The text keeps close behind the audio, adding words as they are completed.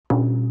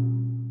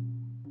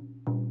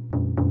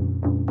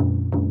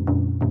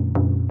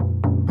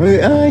Welcome to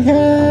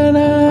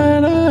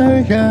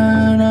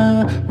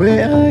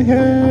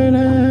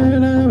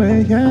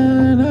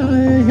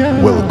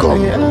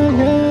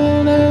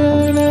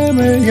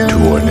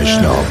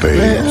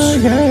Anishnabe's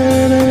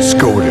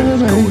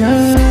Skoden.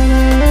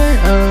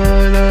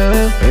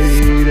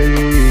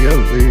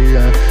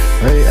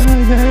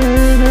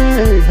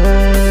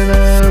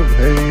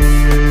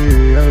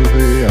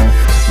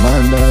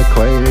 Manda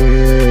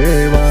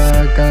Queva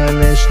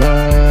Kanishna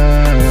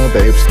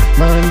babes.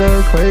 Manda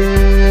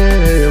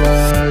Queva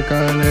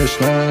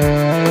Kanishna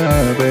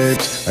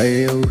babes.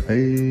 Hey.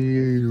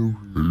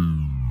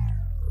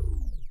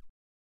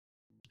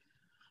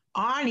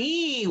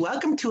 Ani,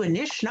 welcome to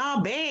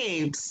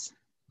Anishna-Babes.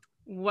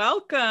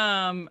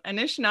 Welcome.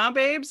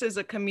 Anishna-Babes is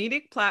a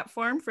comedic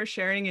platform for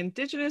sharing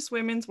Indigenous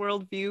women's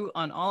worldview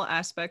on all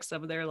aspects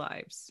of their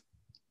lives.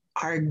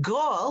 Our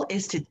goal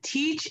is to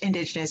teach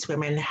Indigenous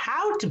women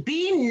how to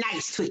be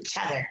nice to each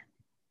other.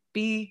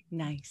 Be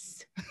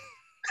nice.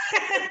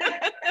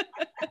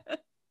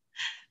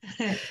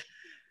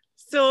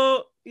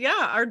 So,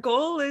 our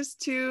goal is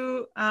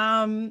to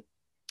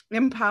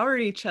empower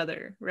each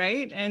other,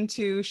 right? And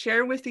to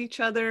share with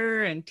each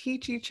other and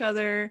teach each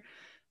other,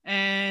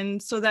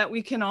 and so that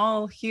we can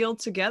all heal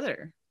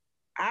together.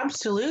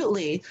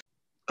 Absolutely.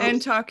 And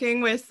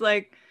talking with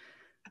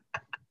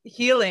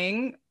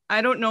healing,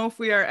 I don't know if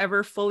we are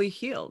ever fully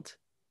healed.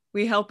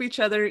 We help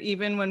each other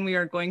even when we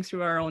are going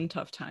through our own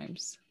tough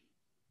times.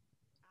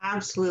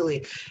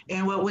 Absolutely.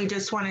 And what we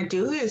just want to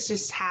do is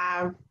just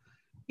have,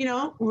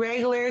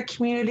 regular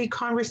community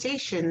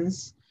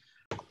conversations.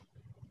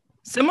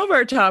 Some of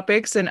our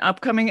topics in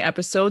upcoming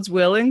episodes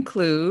will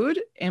include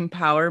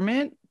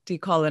empowerment,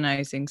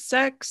 decolonizing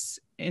sex,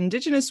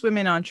 Indigenous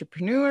women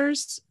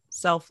entrepreneurs,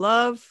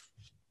 self-love,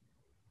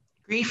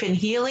 grief and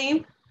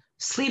healing,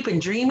 sleep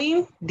and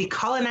dreaming,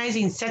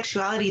 decolonizing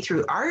sexuality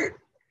through art,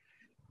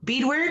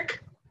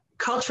 beadwork,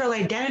 cultural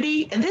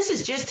identity, and this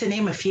is just to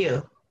name a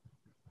few.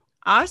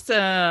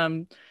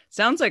 Awesome.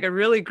 Sounds like a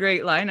really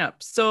great lineup.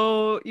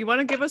 So you want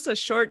to give us a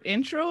short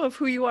intro of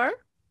who you are?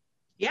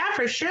 Yeah,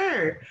 for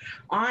sure.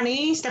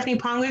 Ani, Stephanie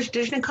Ponglish,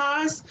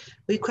 Dishnakas,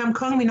 Wikwem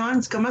Kung, Minon,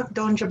 Skamak,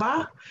 Don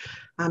Jaba,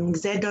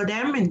 Zed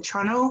Dodem, and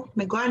Toronto,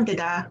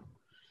 Megwandida.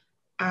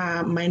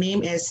 My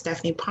name is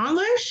Stephanie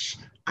Ponglish.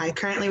 I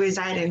currently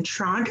reside in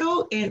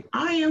Toronto, and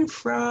I am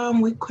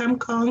from Wikwem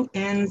Kung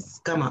and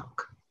Skamak.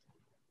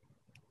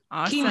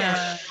 Awesome.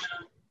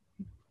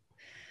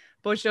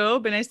 Bojo,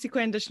 Benesti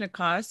Quen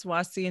Dishnakas,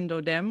 Wasi and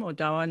Dodem,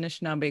 Odawa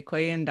Nishnabe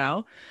Kwe and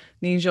Dao,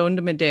 Nijon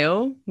de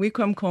Medeo,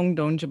 Wikwem Kung,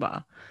 Don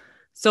Jaba.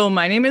 So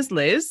my name is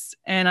Liz,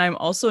 and I'm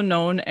also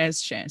known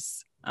as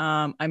Chance.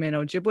 I'm an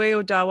Ojibwe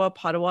Odawa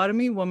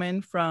Potawatomi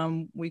woman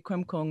from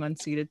Wikwem Kung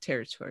unceded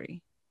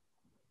territory.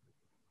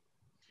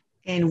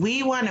 And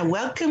we want to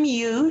welcome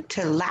you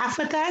to laugh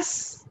with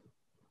us,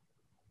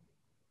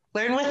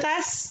 learn with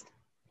us,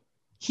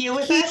 heal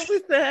with us.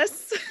 With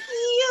us.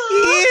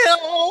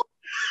 Heal.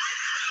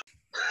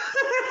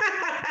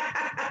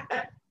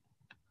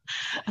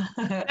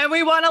 And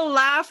we want to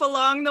laugh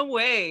along the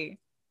way.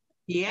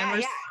 Yeah,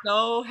 and we're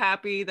so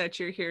happy that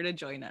you're here to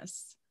join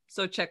us.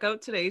 So check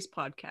out today's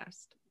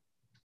podcast.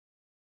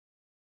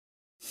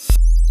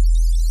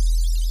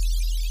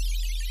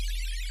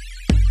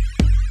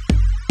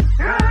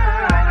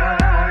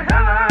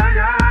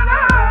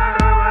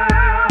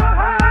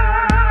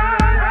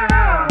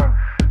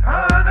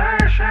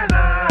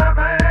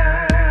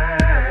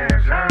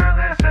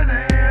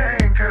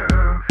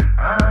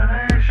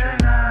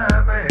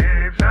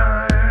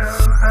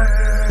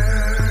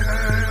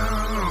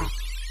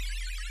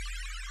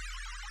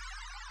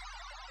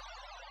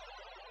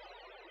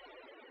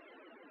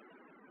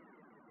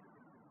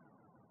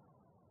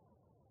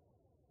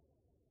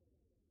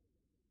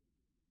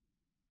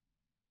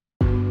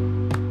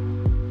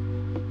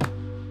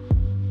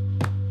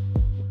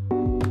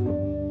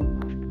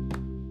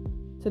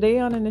 Today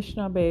on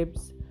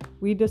Anishna-Babes,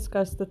 we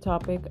discuss the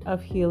topic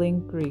of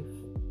healing grief.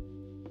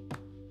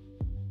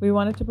 We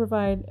wanted to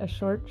provide a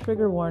short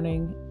trigger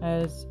warning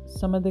as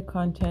some of the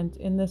content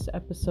in this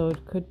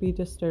episode could be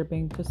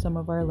disturbing to some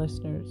of our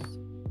listeners.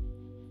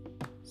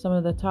 Some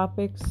of the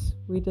topics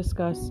we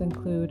discuss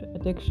include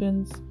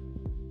addictions,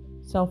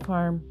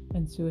 self-harm,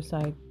 and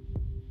suicide.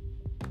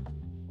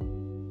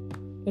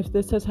 If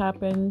this has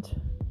happened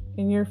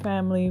in your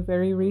family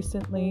very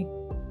recently,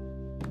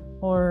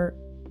 or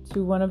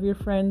to one of your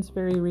friends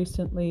very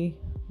recently,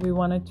 we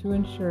wanted to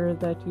ensure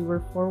that you were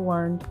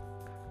forewarned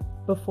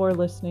before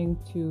listening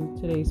to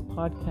today's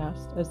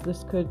podcast, as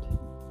this could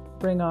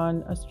bring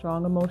on a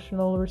strong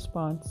emotional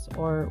response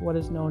or what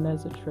is known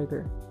as a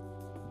trigger.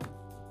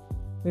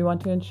 We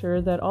want to ensure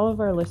that all of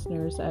our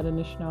listeners at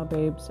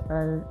Anishna-Babes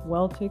are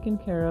well taken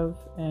care of,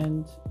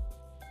 and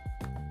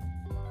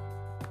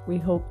we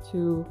hope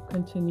to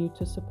continue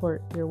to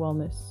support your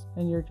wellness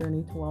and your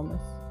journey to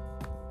wellness.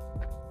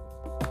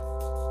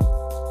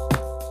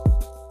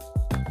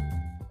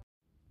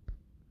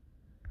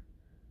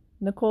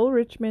 Nicole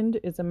Richmond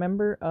is a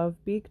member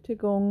of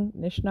Beek-Tigong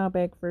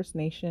Nishnabeg First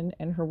Nation,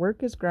 and her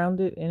work is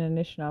grounded in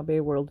Anishinaabe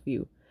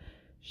worldview.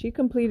 She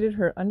completed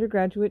her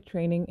undergraduate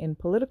training in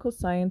political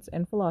science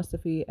and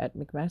philosophy at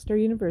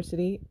McMaster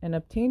University and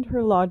obtained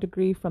her law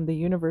degree from the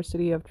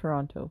University of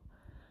Toronto.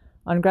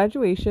 On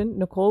graduation,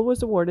 Nicole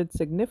was awarded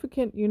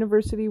significant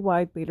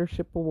university-wide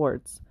leadership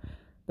awards,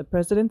 the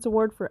President's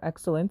Award for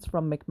Excellence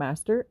from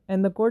McMaster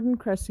and the Gordon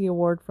Cressy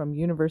Award from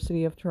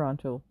University of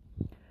Toronto.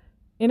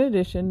 In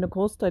addition,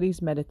 Nicole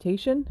studies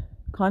meditation,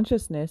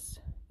 consciousness,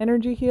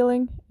 energy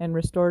healing, and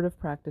restorative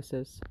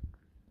practices.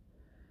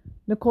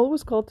 Nicole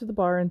was called to the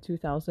bar in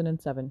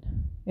 2007.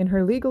 In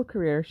her legal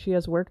career, she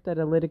has worked at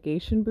a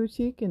litigation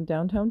boutique in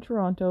downtown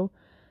Toronto,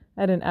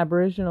 at an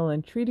Aboriginal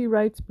and treaty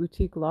rights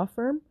boutique law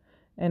firm,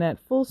 and at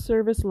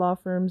full-service law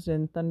firms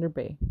in Thunder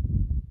Bay.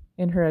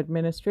 In her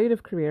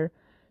administrative career,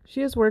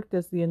 she has worked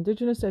as the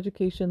Indigenous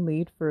Education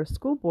Lead for a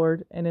school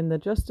board and in the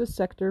justice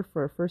sector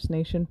for a First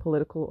Nation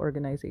political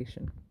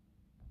organization.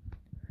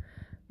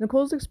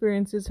 Nicole's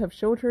experiences have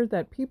showed her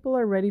that people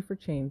are ready for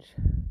change.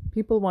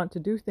 People want to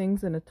do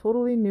things in a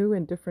totally new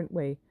and different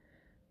way.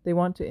 They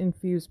want to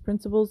infuse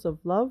principles of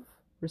love,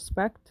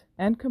 respect,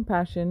 and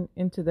compassion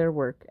into their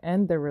work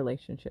and their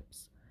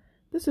relationships.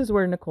 This is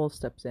where Nicole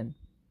steps in.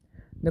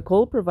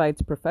 Nicole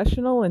provides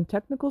professional and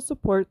technical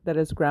support that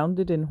is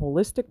grounded in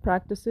holistic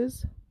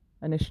practices,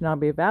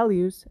 Anishinaabe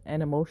values,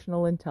 and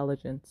emotional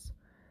intelligence.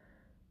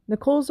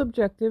 Nicole's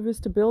objective is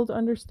to build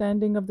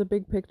understanding of the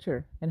big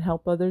picture and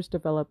help others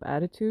develop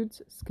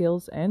attitudes,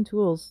 skills, and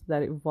tools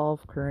that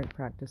evolve current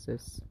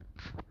practices.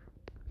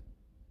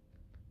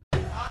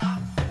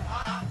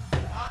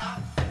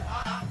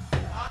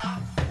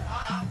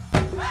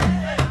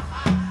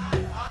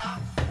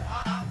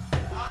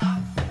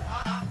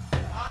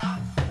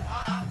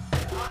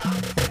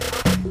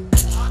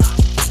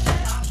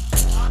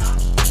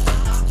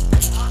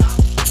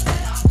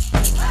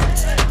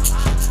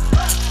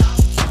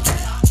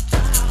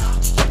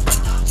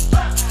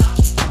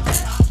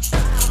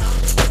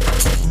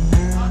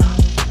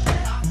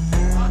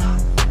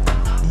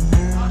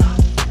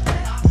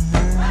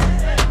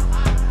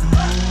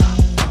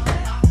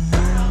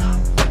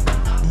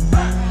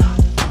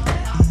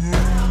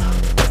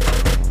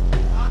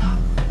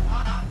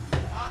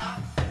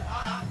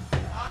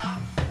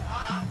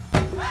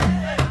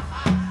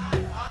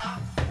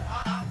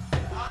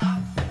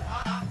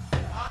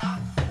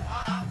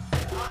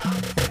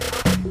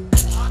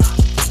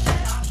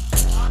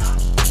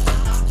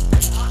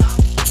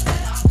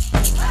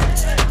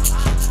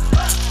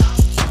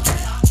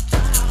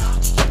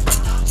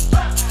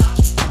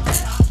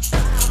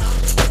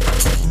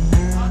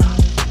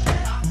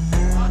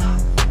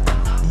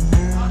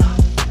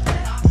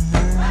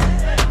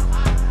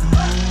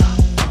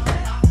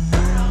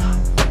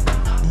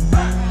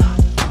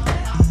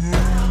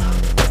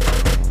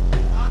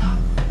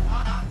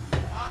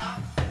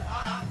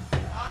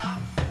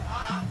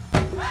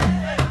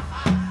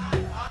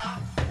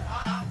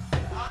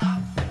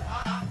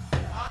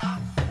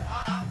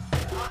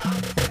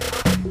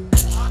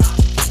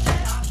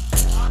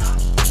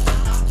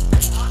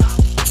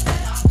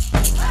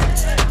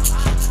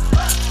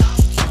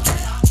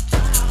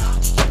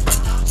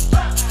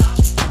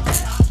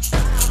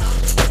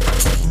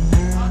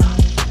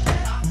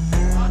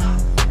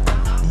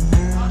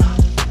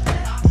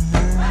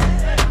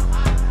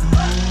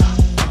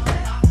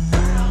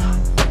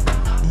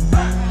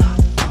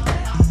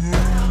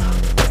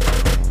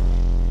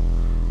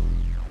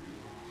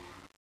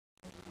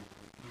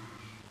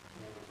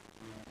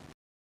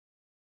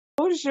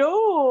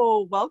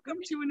 Bonjour, welcome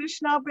to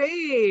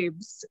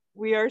Anishinaabes.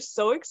 We are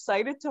so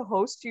excited to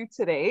host you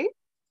today.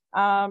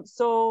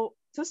 So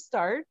to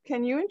start,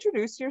 can you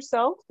introduce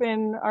yourself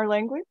in our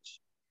language?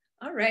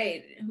 All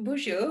right,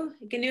 bonjour.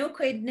 Gnu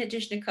kwed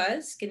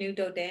Nijishnikas, Gnu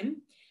Dodem,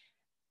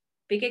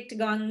 Bigik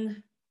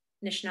Dagong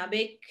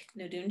Nishnabik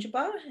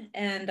Nudunjaba,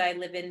 and I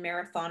live in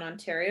Marathon,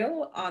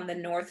 Ontario, on the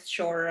north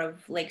shore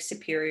of Lake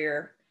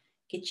Superior,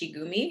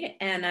 Gitchigumi,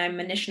 and I'm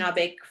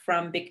Anishinaabe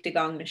from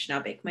Bikdagong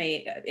Anishinaabe.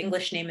 My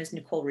English name is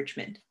Nicole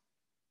Richmond.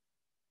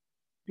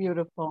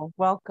 Beautiful,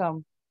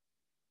 welcome.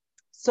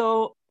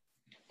 So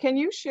can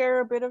you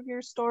share a bit of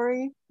your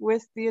story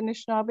with the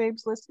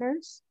Anishinaabes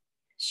listeners?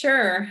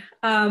 Sure.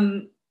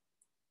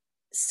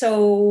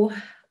 So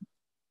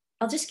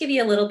I'll just give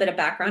you a little bit of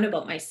background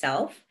about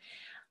myself.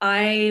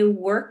 I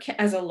work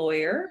as a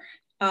lawyer.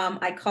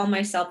 I call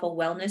myself a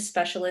wellness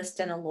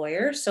specialist and a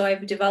lawyer. So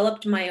I've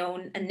developed my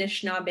own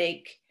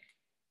Anishinaabe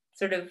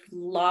sort of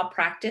law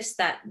practice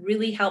that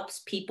really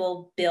helps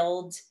people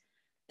build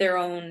their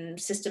own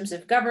systems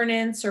of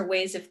governance or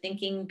ways of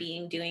thinking,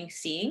 being, doing,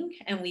 seeing.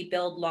 And we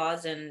build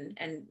laws and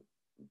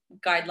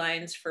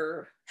guidelines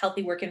for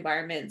healthy work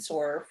environments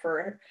or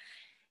for,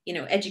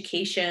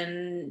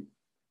 education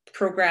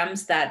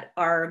programs that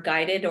are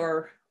guided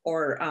or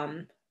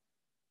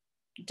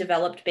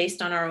developed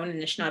based on our own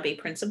Anishinaabe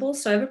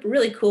principles. So I have a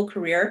really cool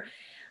career.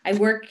 I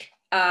work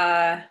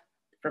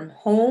from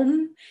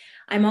home.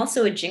 I'm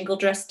also a jingle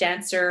dress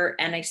dancer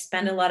and I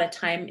spend a lot of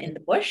time in the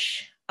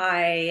bush.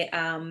 I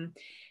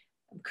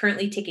I'm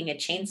currently taking a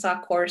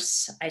chainsaw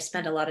course. I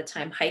spend a lot of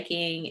time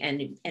hiking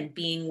and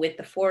being with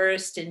the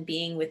forest and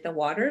being with the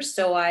water.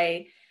 So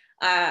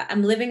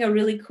I'm living a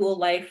really cool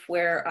life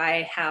where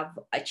I have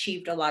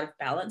achieved a lot of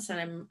balance,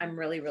 and I'm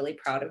really, really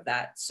proud of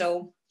that.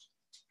 So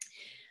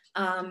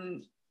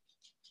the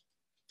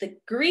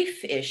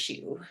grief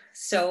issue.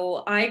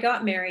 So I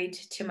got married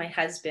to my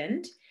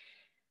husband,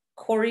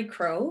 Corey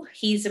Crow.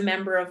 He's a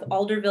member of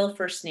Alderville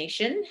First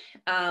Nation.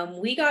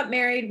 We got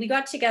married, we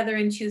got together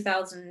in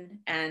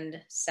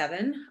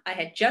 2007. I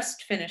had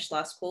just finished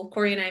law school.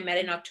 Corey and I met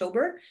in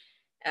October.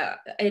 I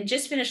had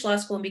just finished law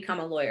school and become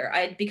a lawyer. I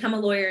had become a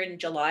lawyer in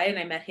July and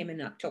I met him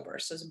in October.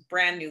 So I was a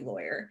brand new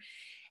lawyer.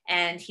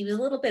 And he was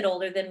a little bit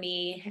older than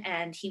me,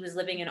 and he was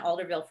living in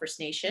Alderville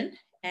First Nation.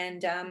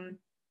 And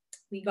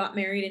we got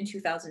married in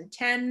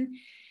 2010.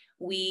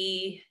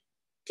 We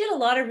did a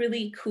lot of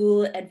really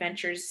cool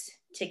adventures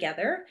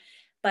together,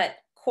 but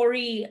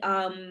Corey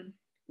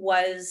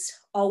was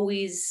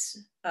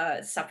always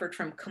suffered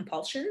from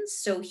compulsions.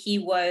 So he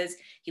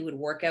would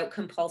work out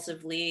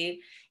compulsively.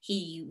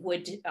 He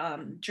would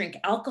drink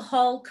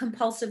alcohol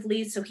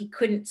compulsively, so he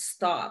couldn't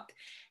stop.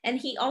 And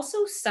he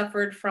also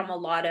suffered from a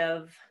lot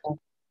of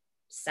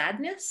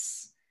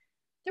sadness.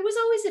 There was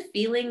always a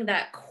feeling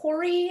that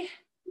Corey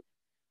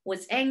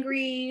was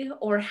angry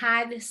or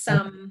had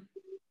some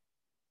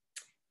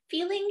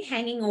feeling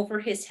hanging over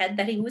his head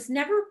that he was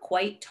never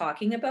quite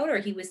talking about, or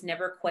he was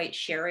never quite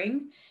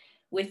sharing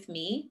with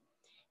me.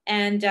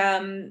 And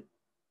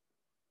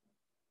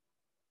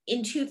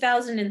in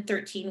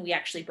 2013, we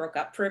actually broke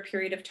up for a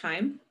period of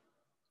time.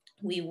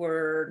 We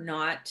were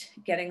not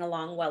getting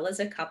along well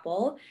as a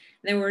couple.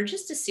 There were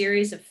just a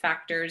series of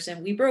factors,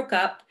 and we broke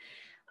up.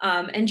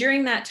 And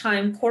during that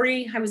time,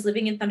 Corey, I was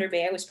living in Thunder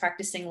Bay. I was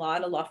practicing law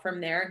at a law firm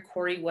there. And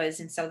Corey was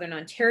in Southern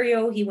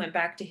Ontario. He went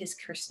back to his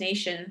First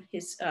Nation,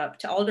 to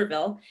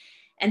Alderville.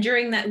 And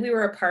during that, we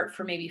were apart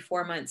for maybe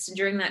 4 months. And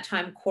during that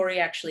time, Corey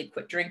actually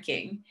quit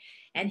drinking,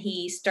 and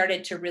he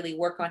started to really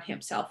work on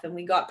himself, and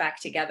we got back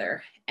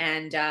together.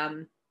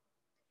 And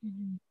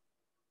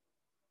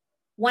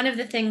one of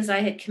the things I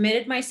had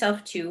committed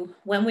myself to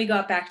when we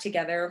got back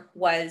together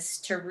was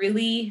to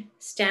really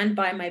stand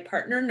by my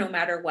partner no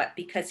matter what,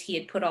 because he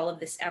had put all of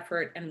this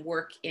effort and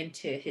work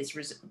into his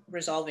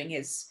resolving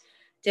his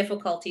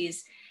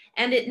difficulties.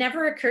 And it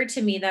never occurred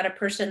to me that a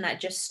person that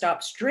just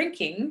stops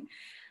drinking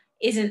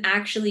isn't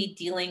actually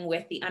dealing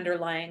with the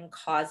underlying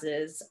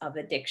causes of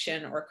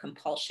addiction or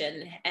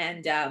compulsion.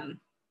 And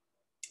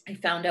I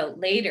found out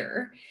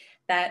later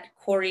that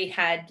Corey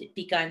had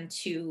begun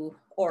to,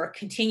 or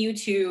continue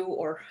to,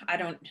 or I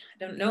don't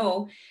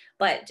know,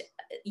 but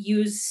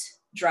use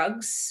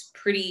drugs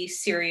pretty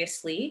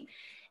seriously.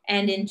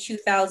 And in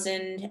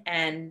 2000,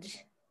 and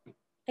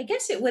I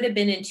guess it would have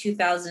been in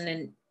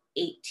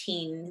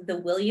 2018, the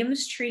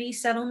Williams Treaty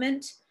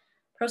settlement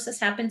process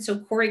happened. So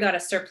Corey got a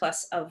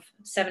surplus of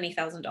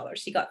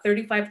 $70,000. He got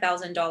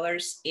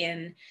 $35,000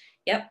 in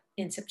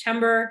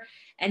September,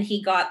 and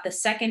he got the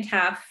second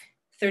half,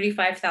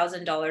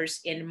 $35,000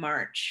 in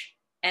March.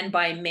 And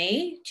by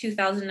May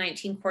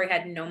 2019, Corey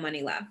had no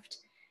money left.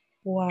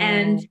 Wow.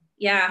 And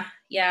I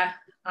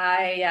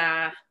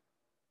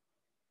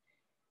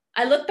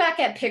look back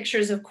at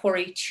pictures of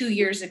Corey 2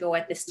 years ago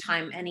at this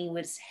time, and he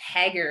was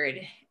haggard,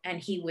 and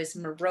he was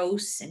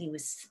morose, and he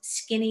was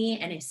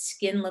skinny, and his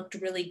skin looked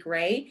really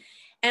gray.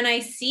 And I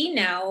see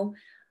now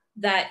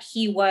that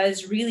he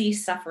was really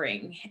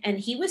suffering, and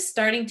he was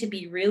starting to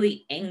be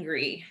really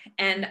angry.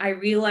 And I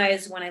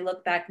realize when I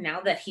look back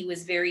now that he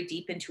was very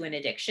deep into an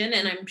addiction.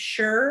 And I'm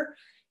sure,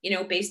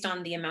 based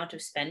on the amount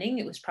of spending,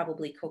 it was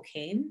probably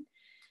cocaine.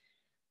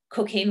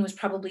 Cocaine was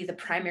probably the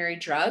primary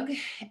drug.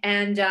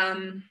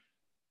 And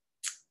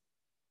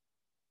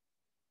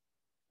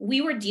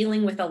we were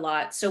dealing with a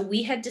lot. So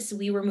we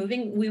were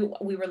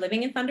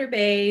living in Thunder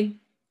Bay.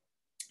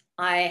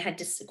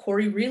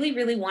 Corey really,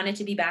 really wanted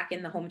to be back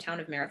in the hometown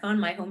of Marathon,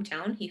 my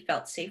hometown. He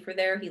felt safer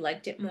there. He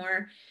liked it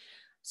more.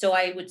 So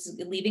I was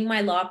leaving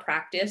my law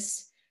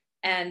practice,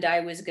 and I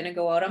was going to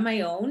go out on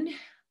my own.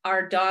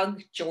 Our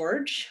dog,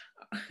 George,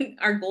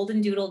 our golden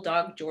doodle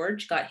dog,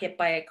 George, got hit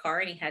by a car,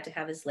 and he had to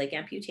have his leg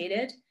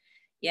amputated.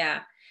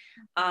 Yeah.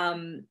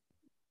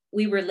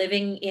 We were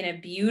living in a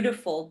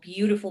beautiful,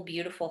 beautiful,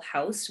 beautiful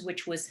house,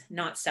 which was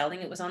not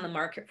selling. It was on the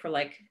market for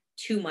like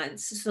 2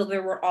 months. So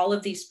there were all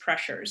of these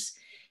pressures.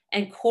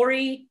 And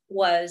Corey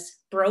was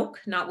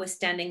broke,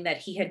 notwithstanding that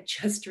he had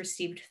just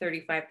received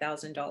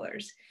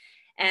 $35,000.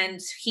 And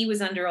he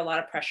was under a lot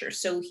of pressure.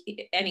 So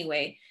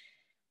anyway,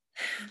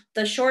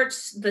 the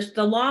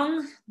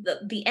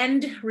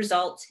end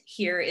result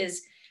here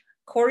is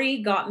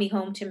Corey got me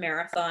home to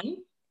Marathon,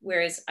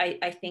 whereas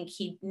I think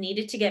he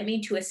needed to get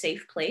me to a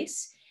safe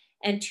place.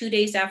 And 2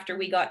 days after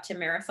we got to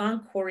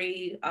Marathon,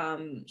 Corey,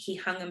 he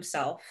hung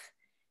himself,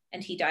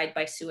 and he died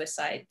by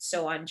suicide.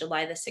 So on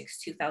July the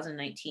 6th,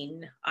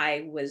 2019,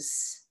 I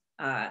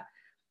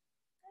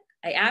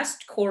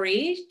asked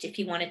Corey if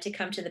he wanted to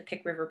come to the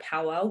Pick River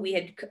Powwow. We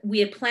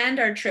had planned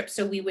our trip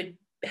so we would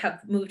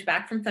have moved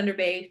back from Thunder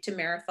Bay to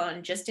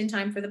Marathon just in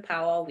time for the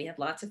powwow. We had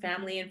lots of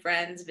family and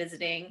friends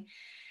visiting.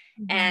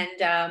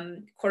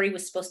 And Corey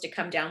was supposed to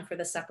come down for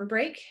the supper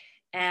break,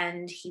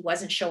 and he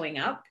wasn't showing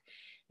up.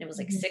 And it was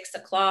like 6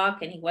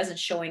 o'clock and he wasn't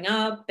showing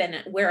up.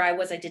 And where I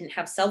was, I didn't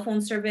have cell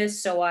phone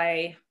service. So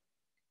I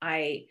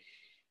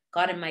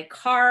got in my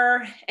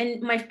car,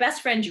 and my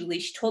best friend, Julie,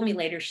 she told me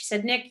later, she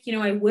said, Nick, you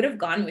know, I would have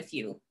gone with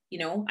you. You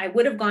know, I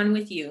would have gone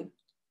with you.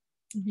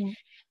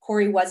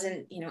 Corey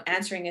wasn't, you know,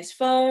 answering his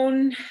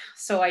phone.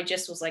 So I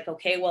just was like,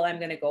 okay, well, I'm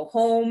going to go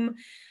home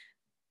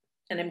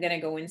and I'm going to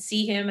go and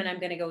see him, and I'm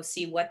going to go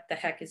see what the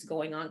heck is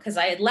going on. Cause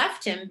I had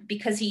left him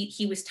because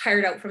he was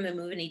tired out from the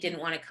move and he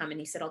didn't want to come. And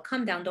he said, I'll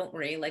come down. Don't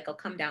worry. Like, I'll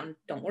come down.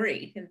 Don't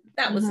worry. And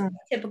that was a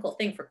typical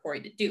thing for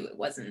Corey to do. It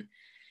wasn't.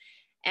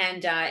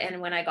 And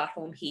when I got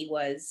home, he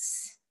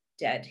was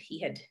dead. He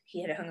had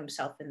hung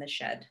himself in the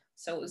shed.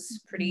 So it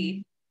was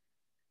pretty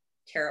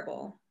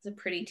terrible. It's a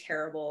pretty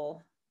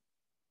terrible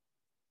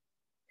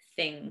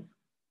thing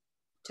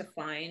to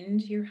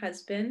find your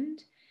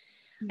husband.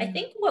 I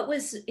think what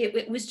was,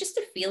 it was just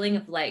a feeling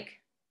of like,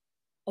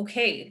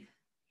 okay,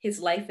 his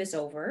life is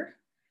over,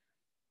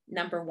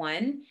 number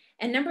one.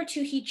 And number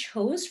two, he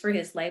chose for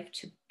his life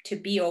to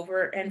be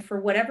over. And for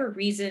whatever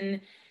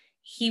reason,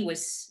 he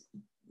was,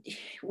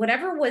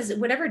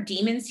 whatever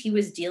demons he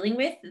was dealing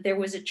with, there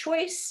was a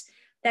choice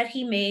that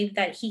he made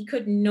that he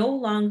could no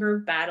longer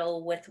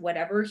battle with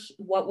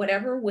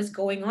whatever was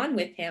going on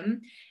with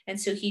him.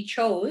 And so he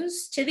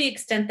chose, to the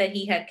extent that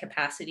he had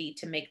capacity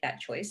to make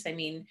that choice. I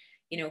mean,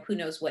 you know, who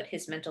knows what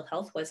his mental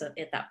health was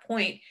at that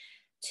point,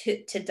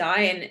 to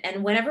die.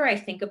 And whenever I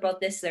think about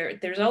this,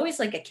 there's always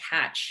like a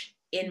catch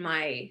in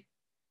my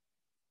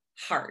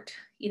heart,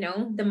 you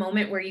know, the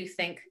moment where you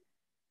think,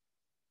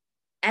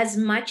 as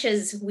much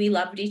as we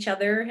loved each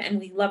other, and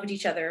we loved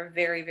each other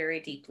very, very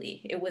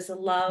deeply, it was a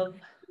love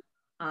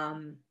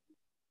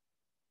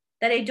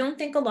that I don't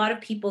think a lot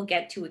of people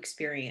get to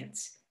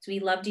experience. So we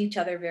loved each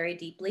other very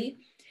deeply.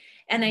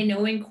 And I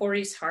know in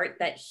Corey's heart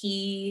that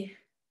he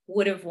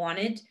would have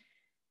wanted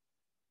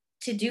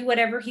to do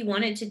whatever he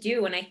wanted to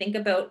do. And I think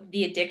about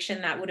the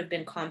addiction that would have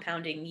been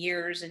compounding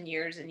years and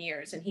years and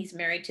years. And he's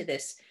married to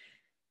this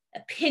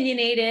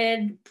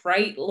opinionated,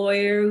 bright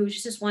lawyer who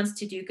just wants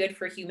to do good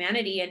for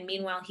humanity. And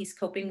meanwhile, he's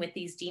coping with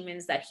these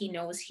demons that he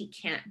knows he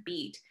can't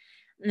beat.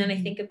 And then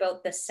I think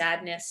about the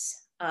sadness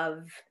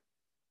of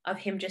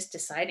him just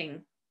deciding,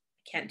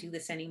 I can't do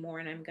this anymore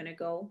and I'm going to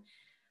go.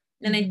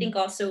 And I think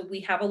also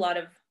we have a lot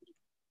of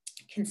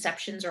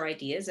conceptions or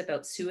ideas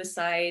about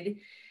suicide,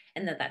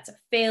 and that's a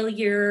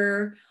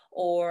failure,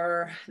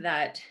 or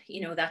that,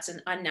 you know, that's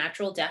an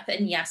unnatural death.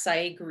 And yes, I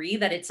agree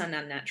that it's an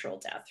unnatural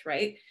death,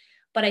 right?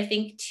 But I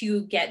think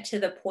to get to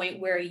the point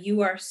where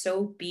you are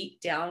so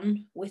beat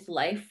down with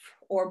life,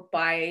 or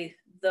by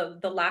the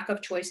lack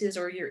of choices,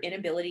 or your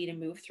inability to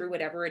move through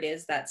whatever it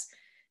is that's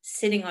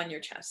sitting on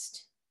your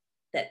chest,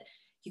 that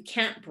you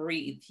can't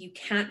breathe, you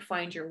can't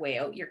find your way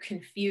out, you're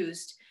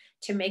confused,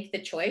 to make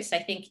the choice. I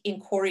think in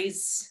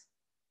Corey's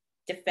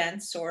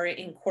defense, or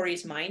in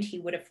Corey's mind, he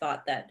would have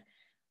thought that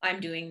I'm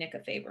doing Nick a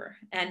favor.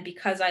 And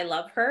because I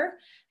love her,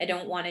 I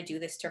don't want to do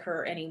this to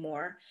her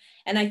anymore.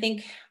 And I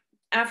think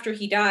after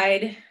he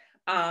died,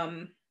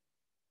 I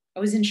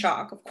was in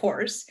shock, of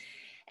course.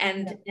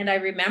 And I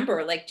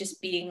remember like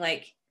just being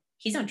like,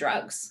 he's on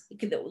drugs.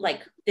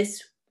 Like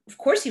this, of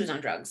course he was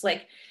on drugs.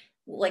 Like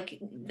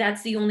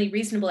that's the only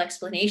reasonable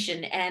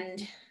explanation.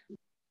 And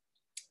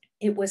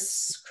it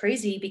was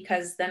crazy,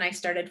 because then I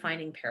started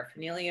finding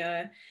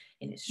paraphernalia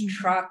in his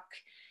truck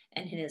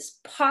and in his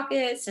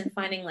pockets, and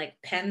finding like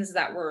pens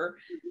that were,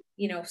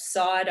 you know,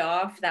 sawed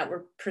off, that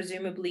were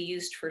presumably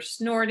used for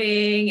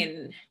snorting,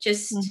 and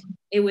just,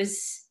 it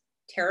was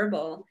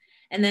terrible.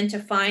 And then to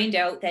find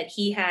out that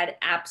he had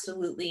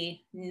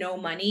absolutely no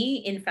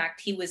money. In fact,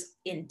 he was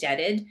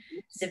indebted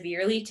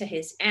severely to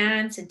his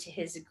aunts and to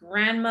his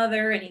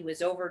grandmother, and he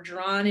was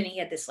overdrawn, and he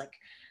had this like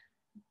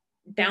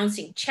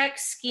bouncing check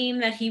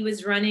scheme that he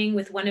was running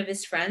with one of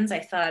his friends. I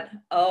thought,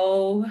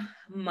 oh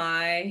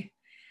my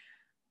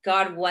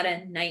God, what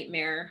a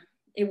nightmare.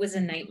 It was a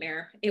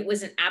nightmare. It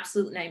was an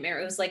absolute nightmare.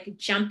 It was like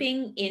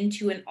jumping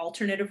into an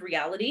alternative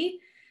reality,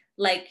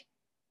 like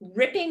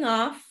ripping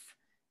off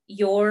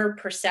your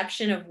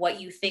perception of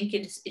what you think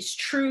is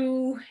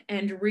true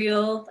and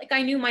real. Like,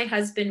 I knew my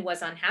husband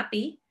was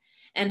unhappy,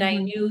 and I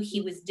knew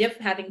he was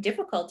having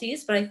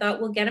difficulties, but I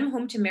thought, we'll get him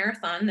home to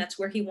Marathon. That's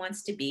where he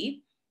wants to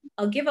be.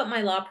 I'll give up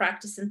my law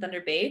practice in Thunder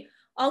Bay.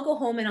 I'll go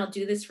home and I'll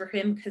do this for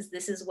him because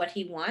this is what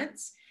he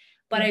wants.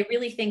 But I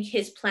really think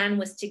his plan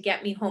was to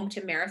get me home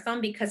to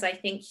Marathon, because I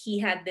think he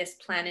had this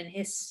plan in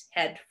his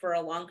head for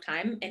a long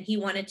time, and he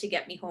wanted to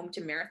get me home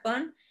to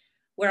Marathon,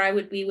 where I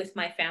would be with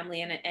my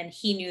family, and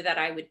he knew that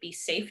I would be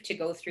safe to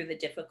go through the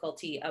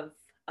difficulty of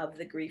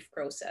the grief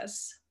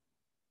process.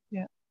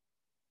 Yeah.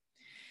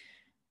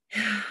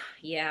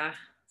 Yeah.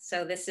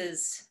 So this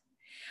is,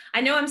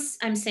 I know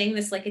I'm saying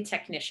this like a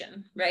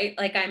technician, right?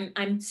 Like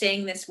I'm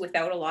saying this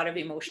without a lot of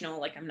emotional,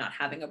 like I'm not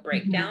having a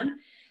breakdown,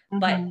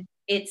 but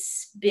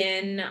it's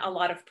been a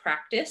lot of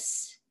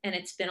practice, and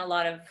it's been a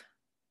lot of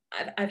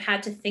I've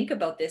had to think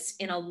about this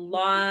in a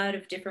lot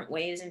of different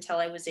ways until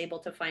I was able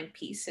to find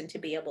peace and to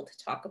be able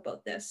to talk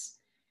about this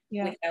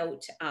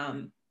without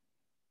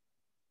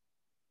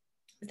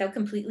without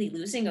completely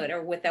losing it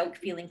or without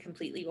feeling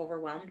completely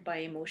overwhelmed by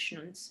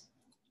emotions.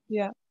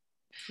 Yeah.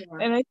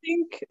 And I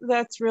think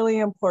that's really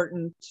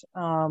important,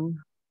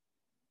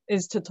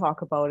 is to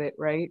talk about it,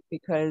 right?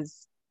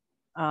 Because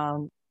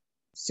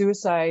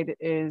suicide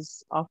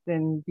is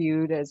often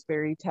viewed as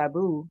very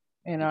taboo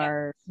in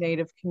our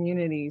Native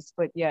communities,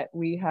 but yet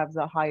we have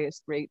the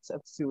highest rates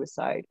of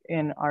suicide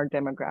in our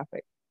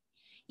demographic.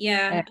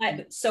 Yeah,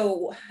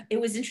 so it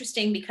was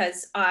interesting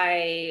because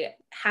I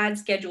had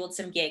scheduled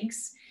some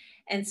gigs.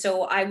 And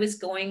so I was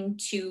going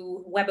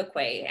to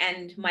Webequie,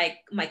 and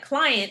my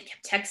client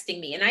kept texting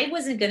me, and I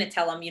wasn't going to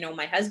tell him, you know,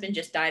 my husband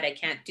just died, I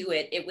can't do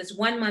it. It was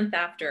 1 month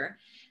after.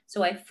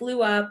 So I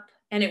flew up,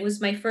 and it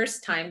was my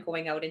first time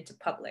going out into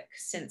public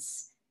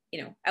since,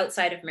 you know,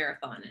 outside of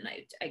Marathon. And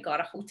I got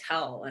a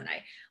hotel, and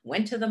I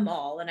went to the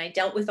mall, and I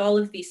dealt with all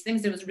of these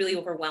things. It was really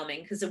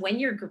overwhelming because when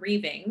you're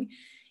grieving,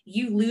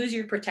 you lose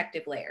your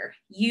protective layer.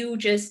 You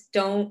just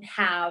don't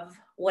have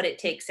what it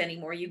takes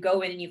anymore. You go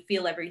in and you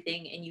feel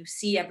everything and you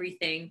see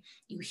everything,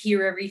 you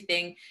hear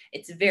everything.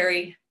 It's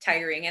very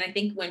tiring. And I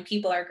think when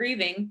people are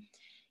grieving,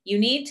 you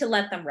need to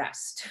let them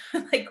rest,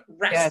 like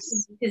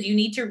rest, because you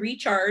need to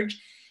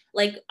recharge.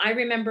 Like I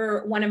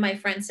remember one of my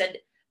friends said,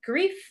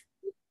 grief,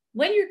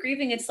 when you're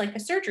grieving, it's like a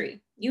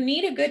surgery. You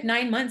need a good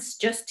 9 months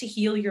just to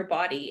heal your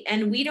body.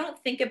 And we don't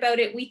think about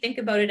it. We think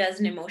about it as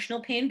an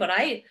emotional pain, but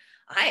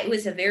it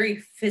was a very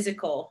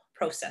physical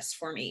process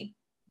for me.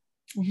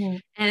 Mm-hmm.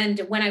 And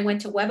when I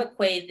went to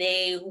Webequie,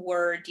 they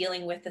were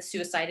dealing with a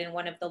suicide in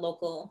one of the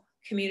local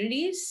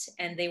communities,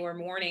 and they were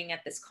mourning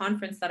at this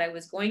conference that I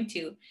was going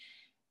to.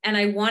 And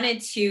I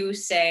wanted to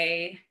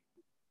say,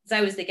 because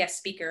I was the guest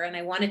speaker, and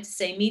I wanted to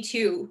say, me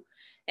too,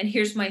 and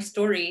here's my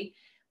story.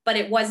 But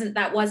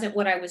that wasn't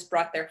what I was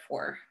brought there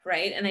for,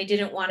 right? And I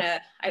didn't want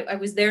to, I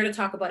was there to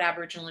talk about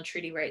Aboriginal and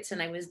treaty rights,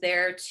 and I was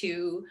there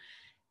to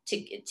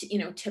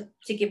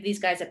give these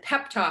guys a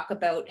pep talk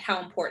about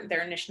how important their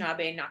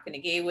Anishinaabe and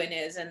Nakanagewin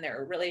is and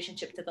their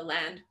relationship to the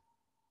land.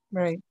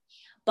 Right.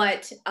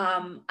 But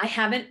I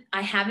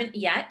haven't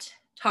yet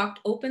talked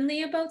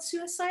openly about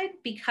suicide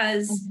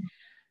because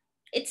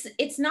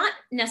it's not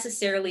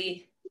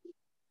necessarily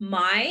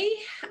my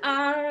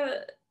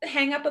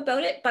hang up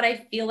about it, but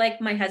I feel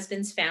like my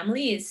husband's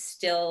family is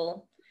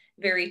still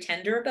very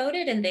tender about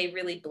it, and they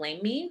really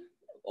blame me.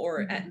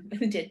 Or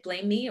did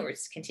blame me or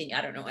continue.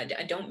 I don't know. I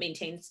don't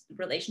maintain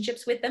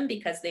relationships with them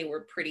because they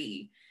were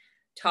pretty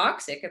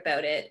toxic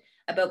about it,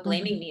 about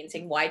blaming me and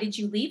saying, why did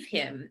you leave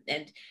him?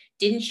 And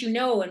didn't you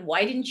know? And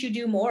why didn't you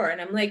do more?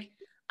 And I'm like,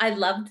 I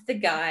loved the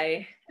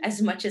guy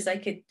as much as I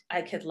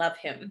could love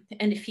him.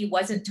 And if he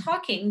wasn't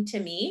talking to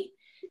me,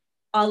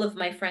 all of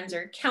my friends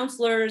are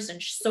counselors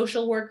and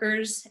social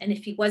workers. And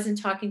if he wasn't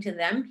talking to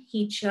them,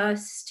 he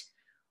just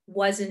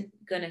wasn't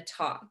going to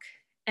talk.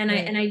 And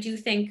I do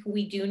think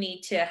we do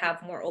need to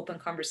have more open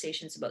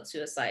conversations about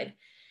suicide.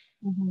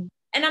 Mm-hmm.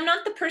 And I'm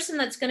not the person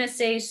that's going to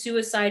say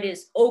suicide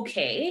is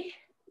okay,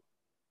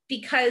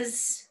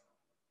 because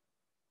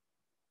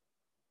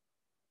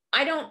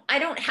I don't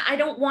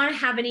want to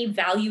have any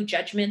value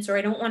judgments, or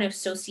I don't want to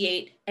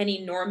associate any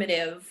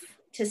normative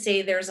to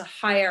say there's a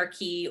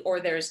hierarchy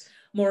or there's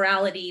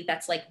morality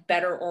that's like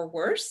better or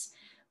worse.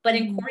 But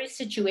in Corey's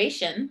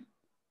situation,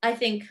 I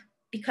think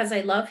because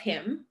I love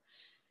him,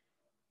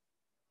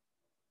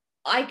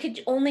 I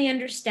could only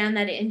understand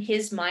that in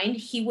his mind,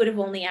 he would have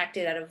only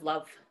acted out of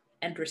love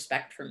and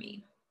respect for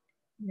me.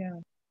 Yeah.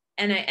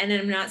 And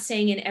I'm not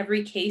saying in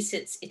every case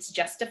it's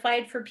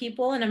justified for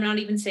people. And I'm not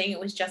even saying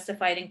it was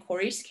justified in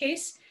Corey's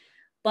case,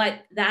 but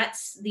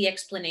that's the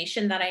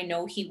explanation that I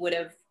know he would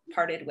have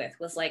parted with,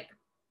 was like,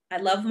 I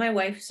love my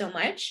wife so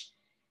much.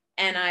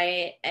 And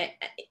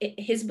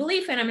his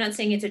belief, and I'm not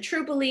saying it's a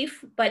true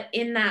belief, but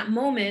in that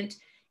moment,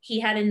 he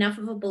had enough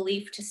of a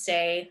belief to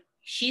say,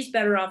 she's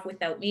better off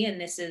without me, and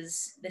this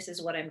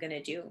is what I'm going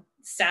to do.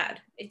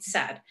 It's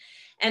sad.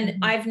 And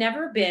I've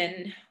never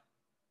been,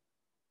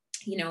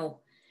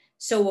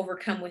 so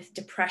overcome with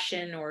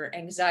depression or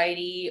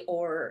anxiety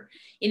or,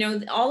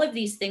 all of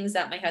these things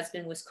that my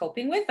husband was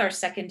coping with are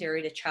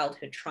secondary to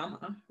childhood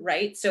trauma,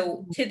 right?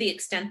 So to the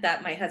extent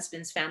that my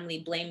husband's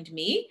family blamed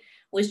me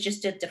was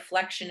just a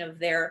deflection of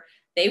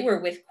they were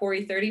with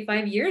Corey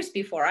 35 years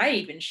before I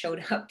even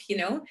showed up,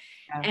 Yeah.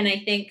 And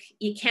I think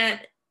you can't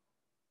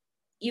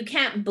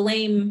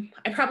blame.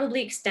 I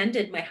probably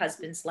extended my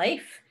husband's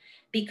life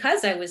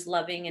because I was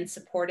loving and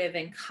supportive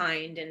and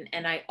kind,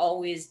 and I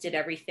always did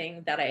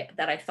everything that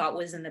I thought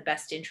was in the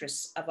best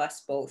interests of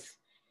us both.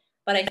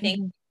 But I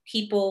think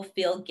people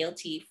feel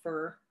guilty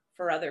for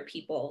other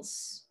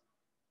people's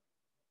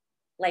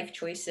life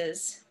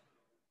choices.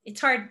 It's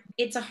hard.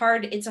 It's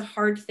a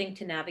hard thing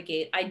to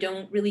navigate. I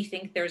don't really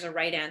think there's a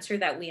right answer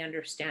that we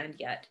understand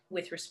yet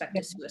with respect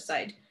to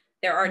suicide.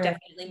 There are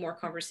definitely more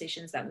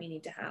conversations that we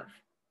need to have.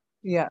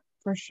 Yeah,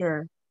 for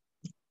sure.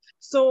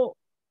 So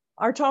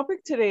our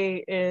topic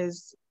today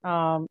is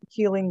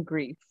healing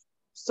grief.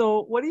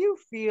 So what do you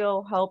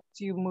feel helped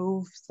you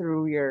move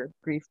through your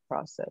grief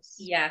process?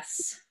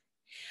 Yes.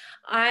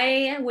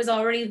 I was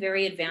already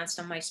very advanced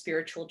on my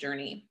spiritual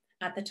journey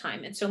at the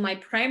time. And so my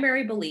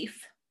primary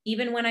belief,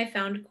 even when I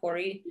found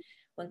Corey,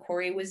 when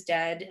Corey was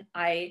dead,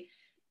 I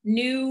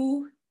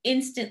knew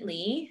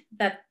instantly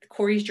that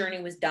Corey's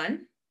journey was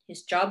done.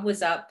 His job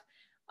was up.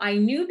 I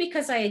knew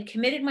because I had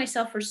committed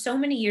myself for so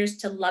many years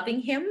to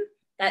loving him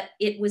that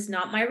it was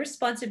not my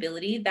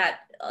responsibility,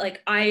 that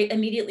like I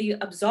immediately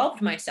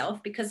absolved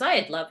myself because I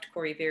had loved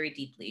Corey very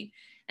deeply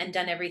and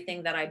done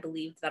everything that I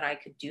believed that I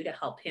could do to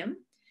help him.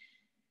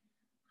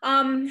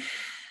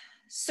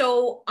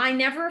 So I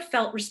never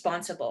felt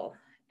responsible.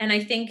 And I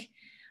think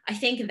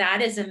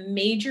that is a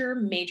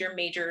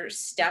major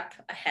step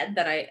ahead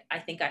that I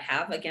think I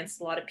have against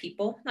a lot of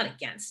people. Not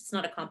against, it's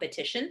not a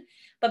competition,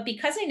 but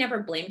because I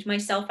never blamed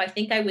myself, I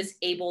think I was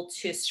able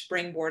to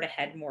springboard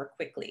ahead more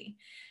quickly.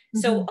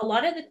 So a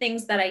lot of the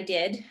things that I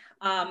did,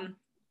 I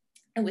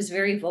was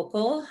very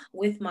vocal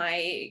with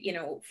my,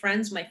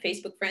 friends, my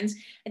Facebook friends.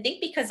 I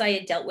think because I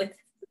had dealt with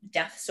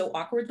death so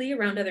awkwardly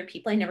around other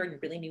people, I never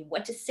really knew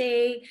what to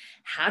say,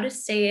 how to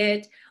say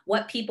it,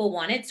 what people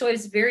wanted. So I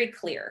was very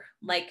clear,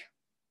 like,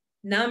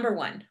 number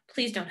one,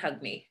 please don't hug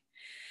me.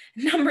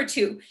 Number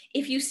two,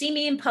 if you see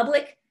me in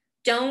public,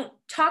 don't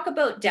talk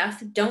about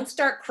death. Don't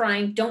start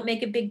crying. Don't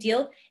make a big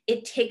deal.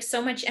 It takes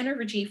so much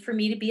energy for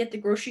me to be at the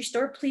grocery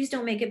store. Please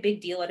don't make a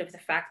big deal out of the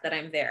fact that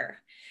I'm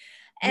there.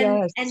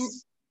 And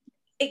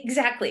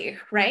exactly,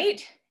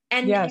 right?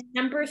 And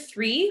number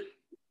three,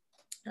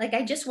 like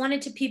I just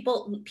wanted to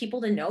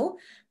people to know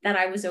that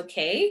I was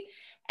okay.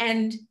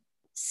 And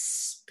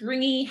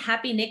springy,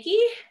 happy Nikki,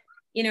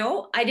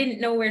 I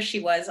didn't know where she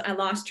was. I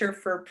lost her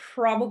for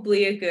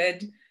probably a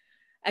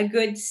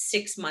good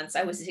 6 months.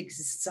 I was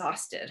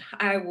exhausted.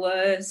 I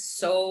was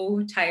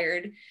so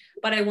tired,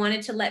 but I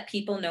wanted to let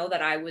people know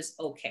that I was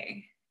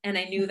okay. And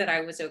I knew that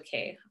I was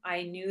okay.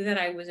 I knew that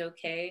I was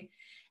okay.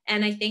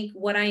 And I think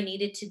what I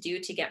needed to do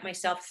to get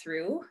myself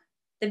through,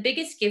 the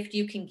biggest gift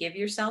you can give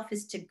yourself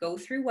is to go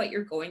through what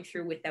you're going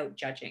through without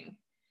judging,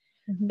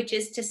 which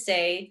is to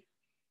say,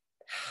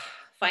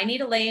 if I need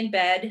to lay in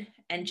bed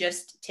and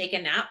just take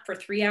a nap for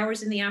 3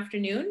 hours in the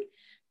afternoon,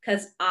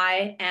 because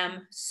I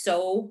am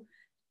so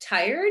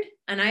tired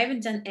and I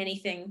haven't done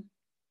anything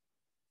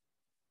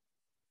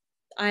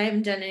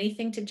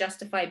to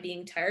justify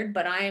being tired,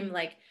 but I am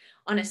like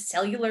on a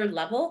cellular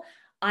level,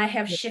 I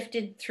have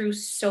shifted through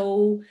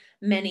so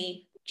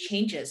many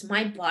changes.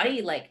 My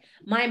body, like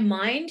my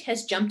mind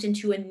has jumped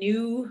into a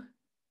new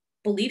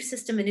belief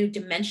system, a new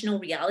dimensional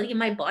reality. And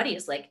my body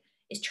is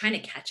trying to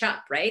catch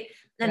up. Right.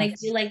 And I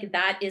feel like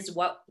that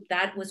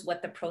was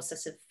what the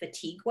process of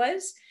fatigue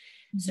was.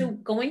 So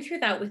going through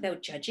that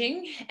without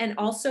judging. And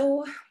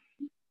also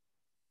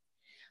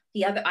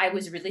I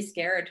was really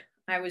scared.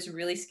 I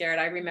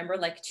remember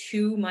like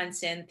 2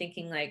 months in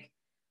thinking like,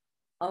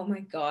 oh my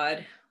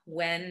God,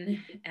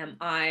 when am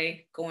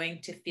I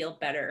going to feel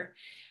better?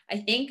 I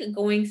think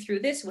going through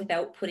this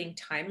without putting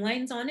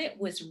timelines on it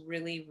was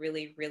really,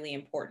 really, really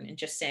important. And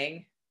just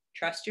saying,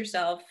 trust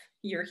yourself.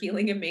 You're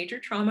healing a major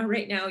trauma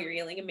right now. You're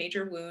healing a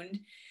major wound.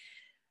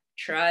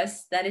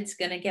 Trust that it's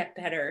going to get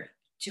better.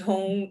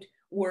 Don't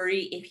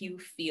worry if you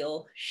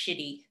feel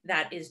shitty.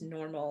 That is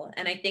normal.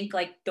 And I think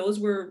like those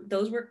were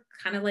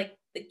kind of like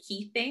the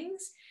key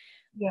things.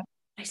 Yeah.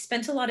 I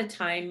spent a lot of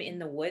time in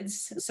the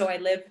woods. So I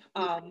live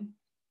on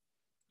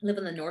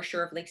the North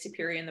Shore of Lake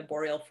Superior in the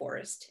Boreal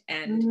Forest.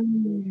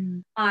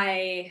 And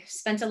I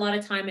spent a lot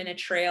of time in a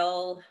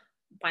trail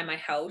by my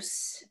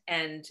house,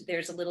 and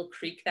there's a little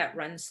creek that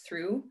runs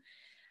through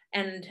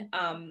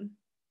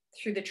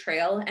the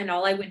trail. And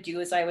all I would do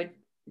is I would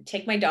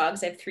take my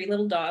dogs. I have 3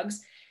 little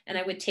dogs, and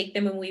I would take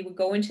them and we would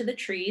go into the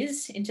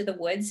trees, into the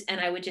woods, and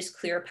I would just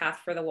clear a path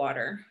for the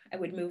water. I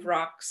would move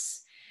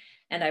rocks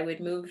and I would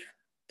move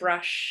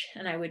brush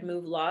and I would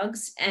move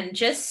logs, and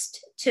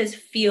just to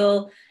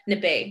feel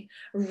Nebe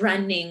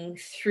running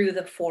through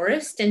the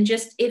forest. And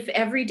just if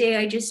every day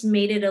I just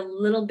made it a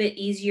little bit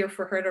easier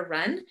for her to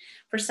run,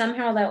 for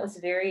somehow that was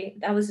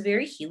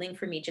very healing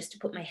for me, just to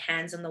put my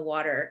hands in the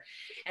water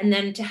and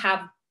then to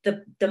have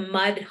the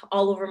mud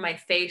all over my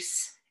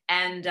face.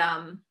 And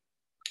I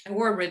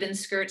wore ribbon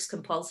skirts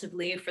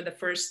compulsively for the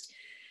first,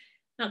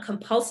 not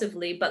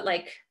compulsively, but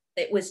like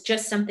it was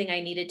just something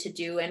I needed to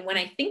do. And when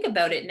I think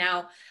about it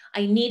now,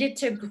 I needed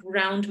to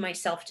ground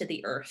myself to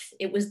the earth.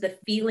 It was the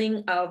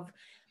feeling of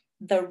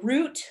the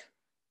root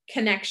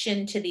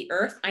connection to the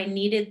earth. I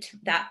needed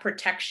that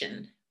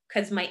protection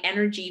because my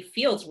energy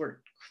fields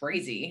were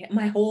crazy.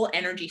 My whole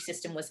energy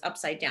system was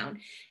upside down.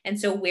 And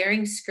so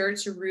wearing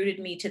skirts rooted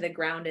me to the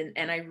ground.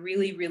 And I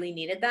really, really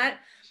needed that.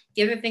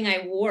 The other thing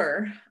I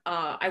wore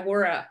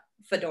a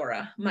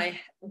fedora.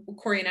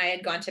 Corey and I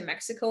had gone to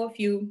Mexico a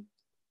few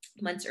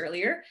months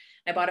earlier.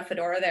 I bought a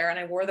fedora there, and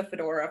I wore the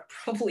fedora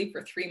probably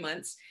for 3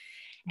 months.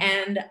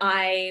 And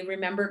I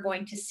remember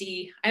going to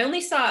see,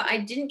 I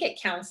didn't get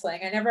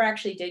counseling. I never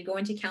actually did go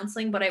into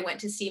counseling, but I went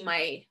to see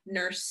my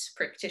nurse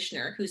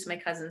practitioner, who's my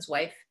cousin's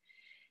wife.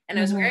 And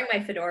I was wearing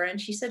my fedora, and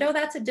she said, "Oh,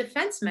 that's a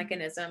defense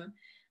mechanism."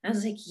 And I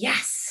was like,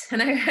 yes.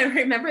 And I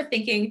remember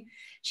thinking,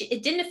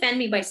 it didn't offend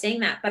me by saying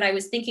that, but I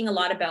was thinking a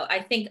lot about, I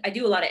think I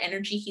do a lot of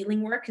energy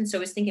healing work. And so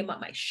I was thinking about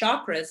my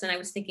chakras, and I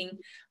was thinking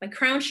my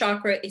crown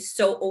chakra is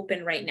so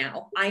open right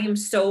now. I am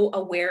so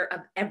aware of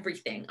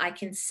everything. I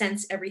can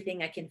sense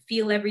everything. I can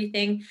feel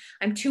everything.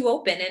 I'm too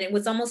open. And it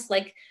was almost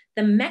like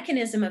the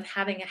mechanism of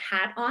having a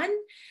hat on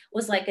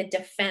was like a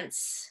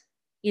defense.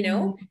 You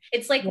know,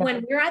 it's like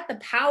when we're at the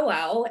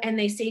powwow and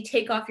they say,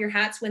 take off your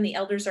hats when the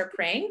elders are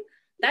praying.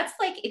 That's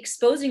like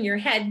exposing your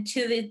head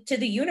to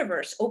the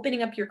universe,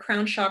 opening up your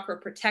crown chakra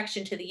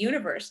protection to the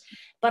universe.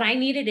 But I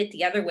needed it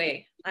the other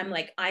way. I'm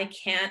like, I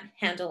can't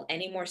handle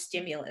any more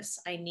stimulus.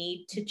 I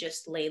need to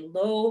just lay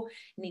low,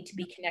 need to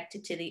be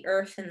connected to the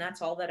earth. And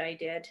that's all that I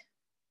did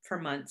for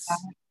months.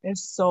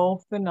 It's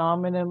so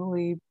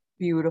phenomenally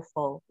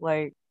beautiful.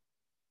 Like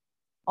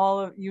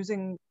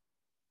using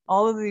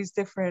all of these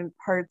different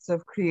parts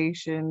of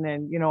creation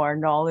and, you know, our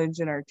knowledge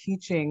and our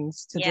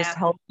teachings to just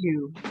help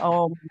you.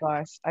 Oh my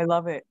gosh. I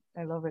love it.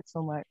 I love it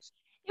so much.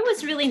 It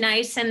was really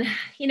nice. And,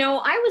 you know,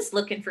 I was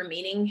looking for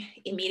meaning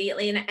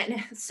immediately.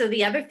 And so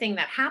the other thing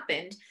that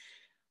happened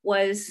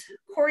was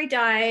Corey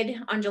died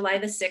on July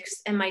the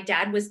 6th, and my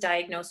dad was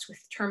diagnosed with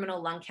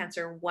terminal lung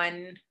cancer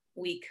 1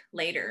 week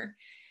later.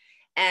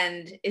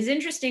 And it's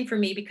interesting for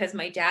me because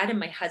my dad and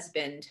my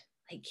husband,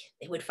 like,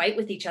 they would fight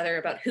with each other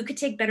about who could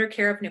take better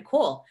care of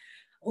Nicole.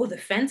 Oh, the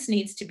fence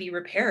needs to be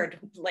repaired.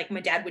 Like,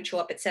 my dad would show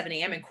up at 7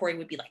 a.m. and Corey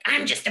would be like,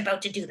 I'm just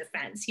about to do the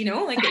fence, you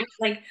know, like, it's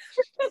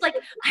like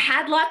I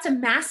had lots of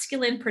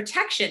masculine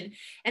protection.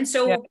 And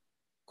so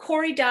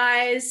Corey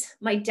dies,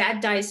 my dad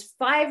dies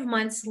 5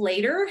 months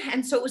later.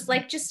 And so it was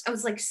like, I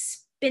was like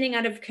spinning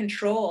out of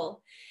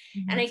control.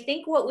 And I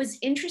think what was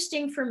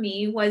interesting for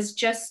me was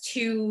just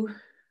to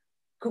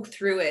go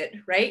through it,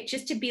 right?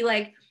 Just to be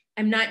like,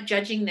 I'm not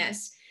judging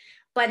this.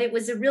 But it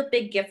was a real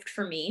big gift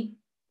for me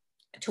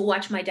to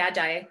watch my dad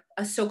die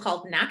a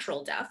so-called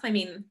natural death. I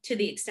mean, to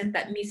the extent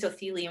that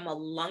mesothelioma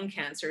lung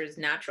cancer is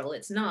natural,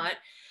 it's not.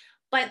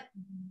 But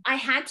I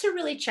had to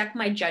really check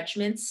my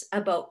judgments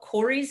about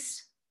Corey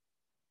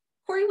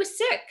was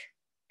sick,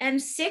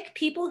 and sick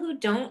people who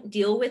don't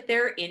deal with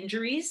their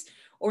injuries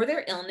or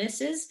their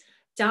illnesses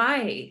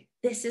die.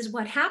 This is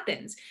what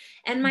happens.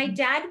 And my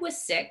dad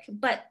was sick,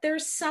 but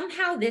there's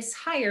somehow this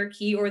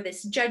hierarchy or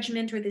this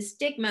judgment or this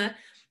stigma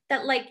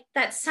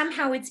that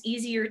somehow it's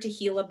easier to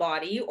heal a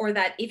body, or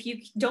that if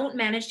you don't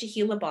manage to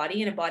heal a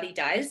body and a body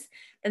dies,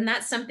 then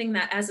that's something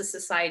that as a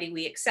society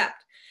we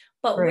accept.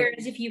 But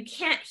whereas if you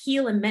can't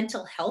heal a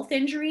mental health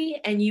injury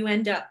and you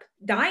end up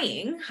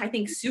dying, I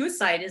think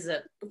suicide is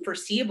a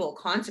foreseeable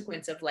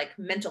consequence of like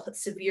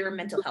severe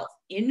mental health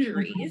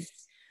injuries,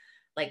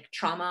 like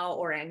trauma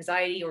or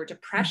anxiety or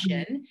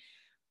depression.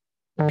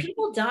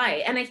 People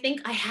die. And I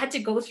think I had to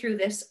go through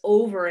this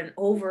over and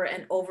over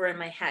and over in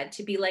my head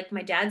to be like,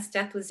 my dad's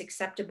death was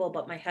acceptable,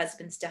 but my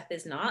husband's death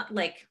is not.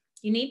 Like,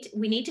 we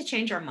need to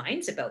change our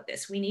minds about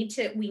this. We need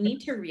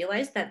to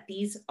realize that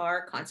these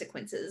are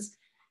consequences.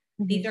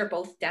 These are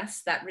both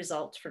deaths that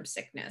result from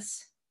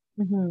sickness.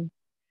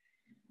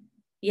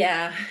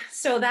 Yeah.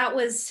 So that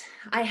was,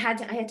 I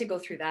had to go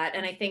through that.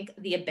 And I think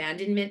the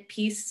abandonment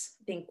piece,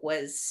 I think,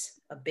 was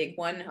a big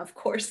one. Of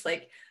course,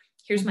 like,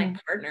 here's my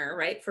partner,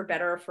 right? For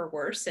better or for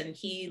worse. And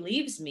he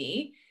leaves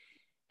me.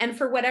 And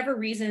for whatever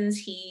reasons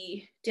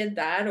he did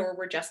that or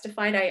were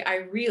justified,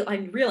 I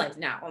realize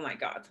now, oh my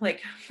God,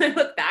 like, I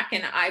look back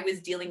and I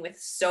was dealing with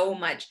so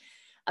much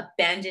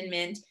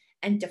abandonment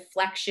and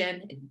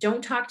deflection, and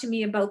don't talk to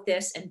me about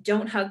this, and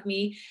don't hug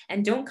me,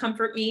 and don't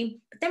comfort me.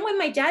 But then when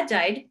my dad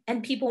died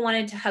and people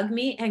wanted to hug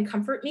me and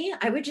comfort me,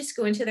 I would just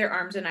go into their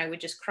arms and I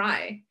would just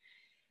cry.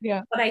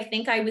 Yeah. But I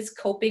think I was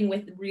coping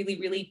with really,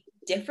 really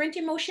different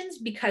emotions,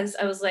 because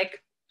I was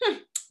like,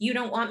 you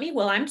don't want me?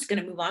 Well, I'm just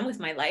going to move on with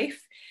my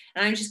life.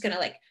 And I'm just going to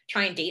like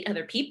try and date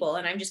other people.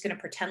 And I'm just going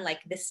to pretend like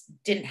this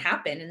didn't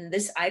happen. And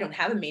I don't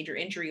have a major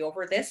injury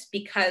over this,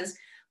 because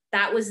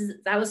that was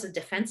a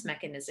defense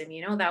mechanism.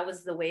 You know, that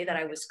was the way that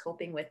I was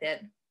coping with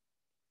it.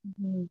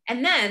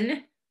 And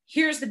then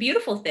here's the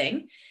beautiful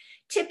thing,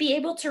 to be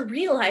able to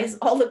realize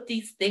all of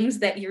these things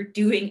that you're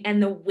doing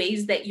and the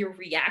ways that you're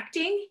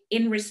reacting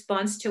in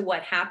response to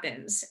what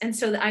happens. And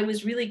so I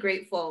was really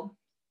grateful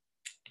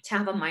to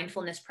have a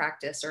mindfulness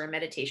practice or a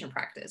meditation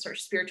practice or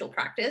spiritual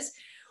practice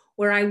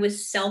where I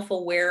was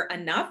self-aware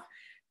enough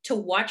to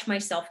watch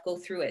myself go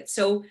through it.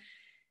 So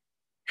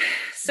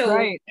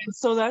right.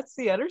 So that's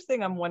the other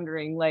thing I'm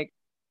wondering, like,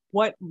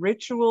 what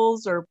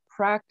rituals or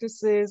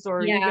practices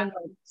or even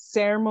like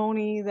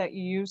ceremony that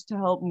you use to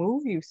help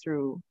move you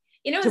through?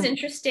 You know, it's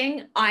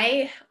interesting.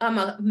 I am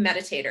a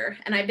meditator,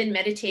 and I've been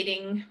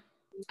meditating,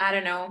 I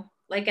don't know,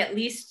 like at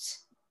least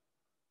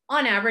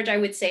on average, I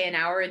would say an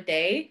hour a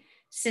day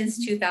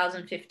since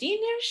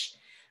 2015-ish.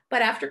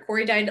 But after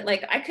Corey died,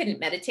 like, I couldn't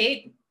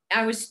meditate.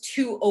 I was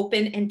too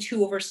open and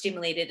too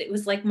overstimulated. It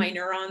was like my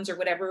neurons or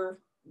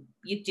whatever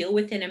you deal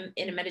with in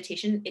a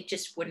meditation, it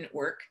just wouldn't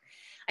work.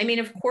 I mean,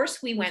 of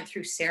course, we went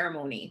through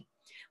ceremony.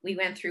 We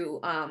went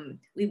through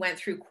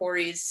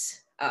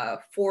Corey's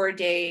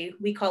 4-day,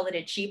 we call it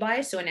a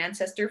chibai, so an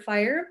ancestor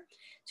fire.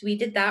 we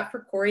did that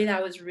for Corey.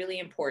 That was really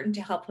important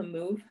to help him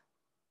move.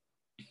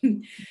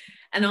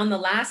 And on the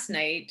last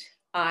night,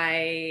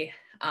 I'm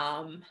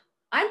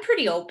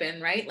pretty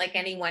open, right? Like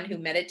anyone who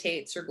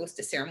meditates or goes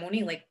to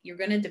ceremony, like you're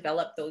going to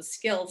develop those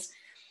skills.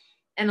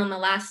 And on the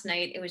last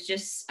night, it was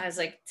just, I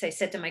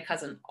said to my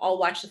cousin, I'll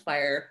watch the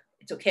fire.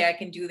 It's okay. I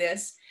can do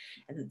this.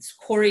 And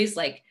Corey's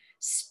like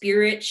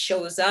spirit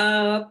shows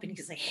up and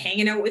he's like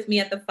hanging out with me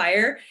at the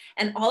fire.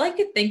 And all I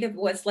could think of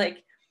was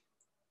like,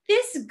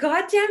 this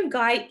goddamn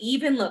guy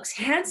even looks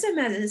handsome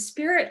as a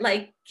spirit.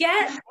 Like,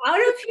 get out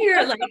of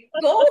here. Like,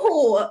 go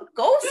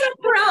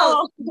somewhere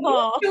else.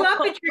 Oh. Show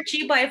up at your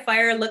Chi by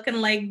fire looking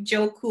like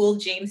Joe Cool,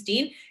 James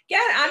Dean.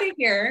 Get out of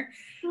here.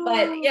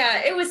 But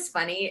yeah, it was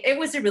funny. It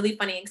was a really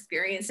funny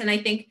experience. And I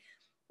think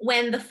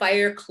when the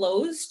fire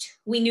closed,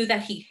 we knew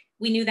that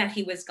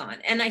he was gone.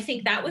 And I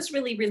think that was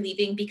really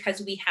relieving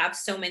because we have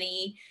so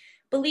many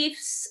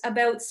beliefs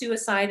about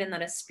suicide and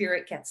that a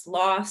spirit gets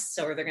lost,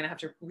 or they're going to have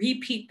to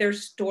repeat their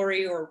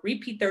story or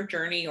repeat their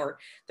journey, or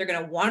they're going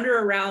to wander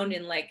around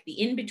in like the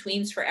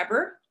in-betweens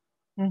forever.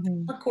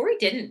 But Corey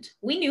didn't.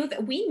 We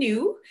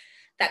knew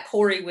that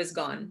Corey was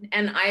gone.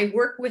 And I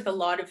work with a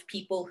lot of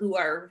people who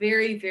are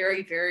very,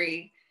 very,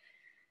 very,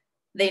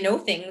 they know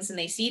things and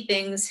they see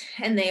things,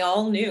 and they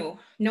all knew,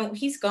 no,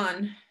 he's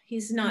gone.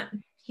 He's not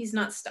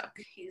stuck.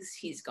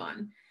 He's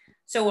gone.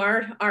 So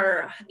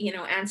our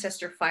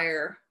ancestor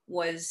fire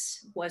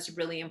was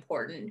really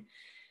important.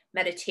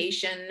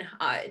 Meditation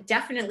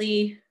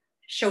definitely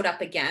showed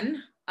up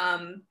again.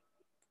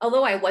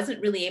 Although I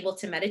wasn't really able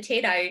to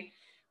meditate, I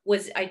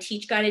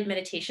teach guided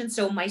meditation.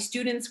 So my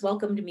students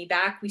welcomed me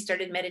back. We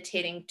started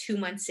meditating 2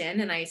 months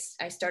in, and I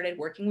started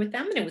working with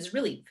them, and it was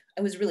really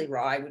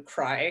raw. I would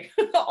cry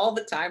all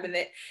the time. And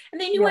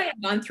they knew I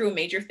had gone through a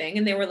major thing,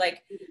 and they were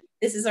like,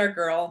 this is our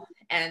girl,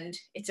 and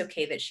it's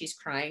okay that she's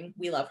crying.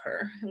 We love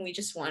her, and we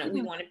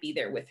want to be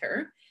there with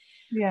her.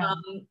 Yeah.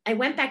 I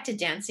went back to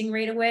dancing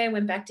right away. I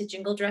went back to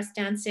jingle dress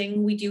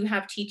dancing. We do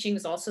have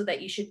teachings also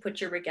that you should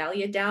put your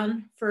regalia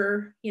down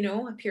for,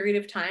 a period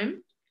of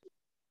time.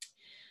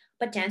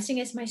 But dancing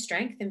is my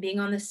strength, and being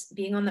on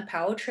the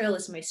Powwow Trail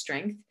is my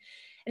strength.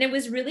 And it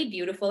was really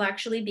beautiful,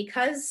 actually,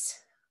 because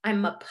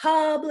I'm a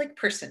public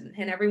person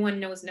and everyone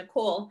knows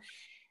Nicole.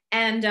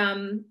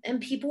 And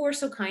people were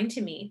so kind to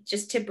me,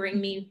 just to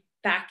bring me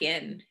back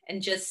in,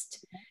 and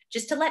just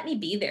to let me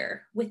be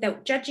there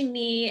without judging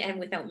me and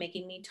without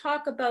making me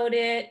talk about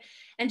it,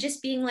 and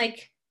just being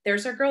like,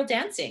 there's our girl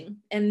dancing,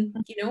 and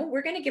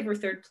we're going to give her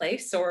third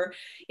place, or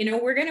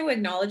we're going to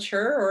acknowledge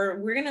her, or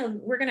we're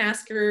going to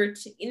ask her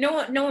to,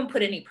 no one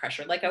put any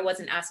pressure. Like, I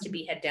wasn't asked to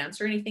be head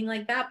dancer or anything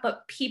like that,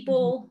 but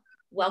people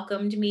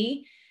welcomed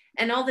me.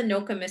 And all the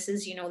Noka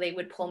misses, they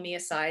would pull me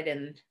aside,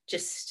 and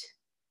just,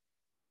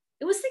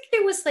 it was like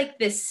there was like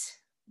this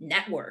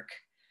network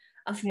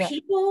of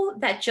people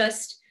that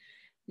just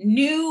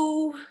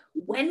knew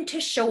when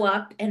to show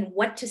up and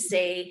what to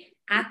say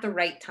at the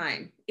right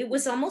time. It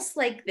was almost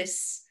like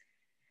this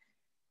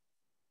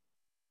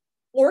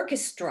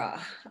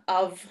orchestra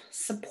of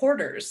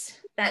supporters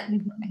that,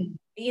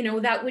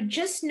 that would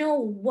just know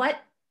what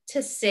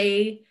to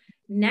say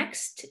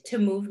next to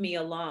move me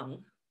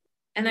along.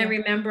 And I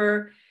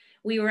remember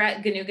we were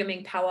at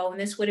Ganugaming Powwow, and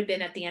this would have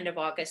been at the end of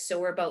August. So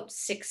we're about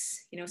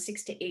 6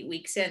 to 8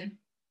 weeks in.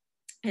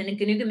 And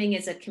Ganugaming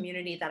is a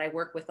community that I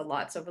work with a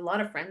lot. So I have a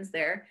lot of friends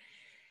there.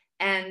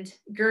 And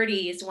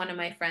Gertie is one of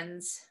my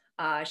friends.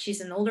 She's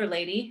an older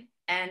lady,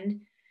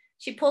 and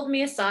she pulled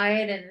me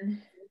aside,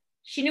 and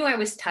she knew I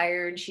was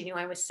tired. She knew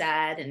I was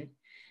sad, and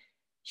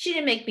she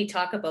didn't make me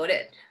talk about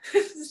it.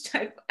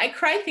 I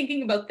cry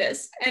thinking about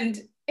this.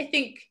 And I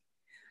think,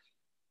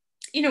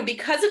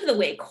 because of the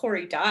way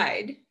Corey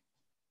died,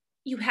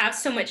 you have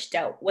so much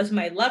doubt. Was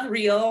my love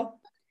real?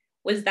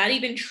 Was that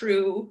even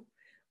true?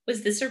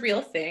 Was this a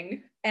real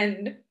thing?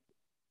 And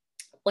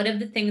one of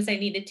the things I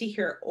needed to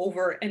hear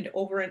over and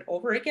over and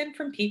over again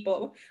from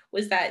people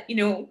was that,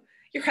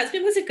 your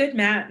husband was a good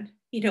man,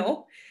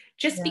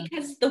 just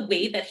because the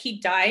way that he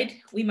died,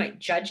 we might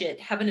judge it,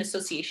 have an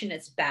association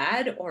as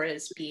bad or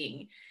as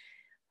being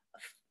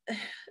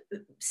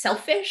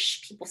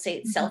selfish. People say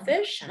it's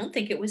selfish. I don't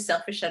think it was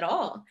selfish at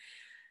all.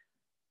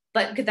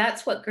 But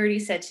that's what Gertie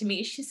said to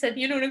me. She said,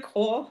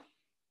 Nicole,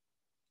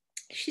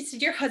 she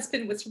said, your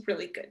husband was a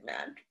really good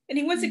man. And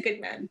he was a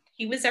good man.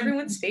 He was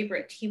everyone's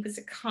favorite. He was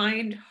a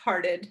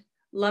kind-hearted,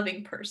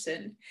 loving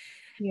person.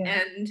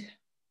 Yeah. And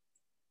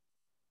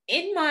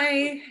in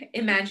my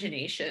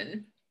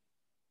imagination,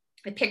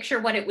 I picture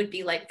what it would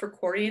be like for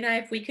Corey and I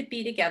if we could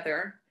be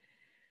together.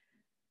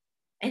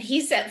 And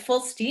he's at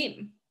full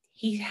steam.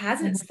 He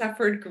hasn't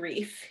suffered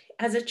grief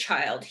as a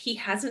child. He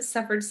hasn't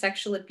suffered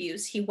sexual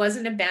abuse. He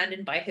wasn't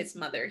abandoned by his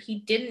mother. He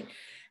didn't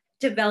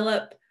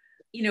develop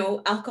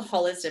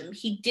alcoholism.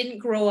 He didn't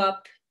grow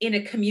up in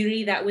a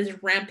community that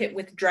was rampant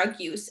with drug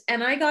use.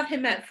 And I got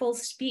him at full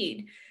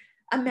speed.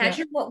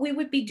 Imagine what we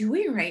would be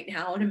doing right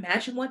now, and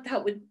imagine what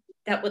that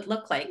would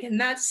look like. And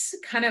that's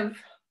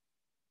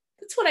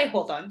what I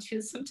hold on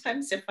to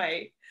sometimes. If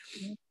I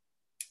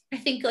I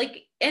think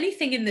like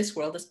anything in this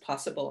world is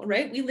possible,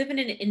 right? We live in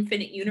an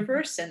infinite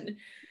universe, and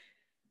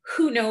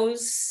who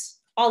knows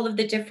all of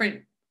the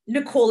different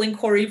Nicole and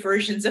Corey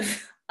versions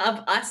of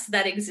us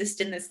that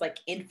exist in this like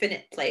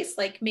infinite place.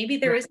 Like maybe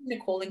there is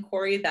Nicole and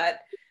Corey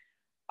that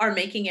are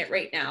making it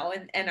right now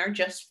and are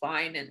just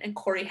fine, and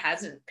Corey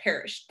hasn't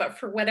perished. But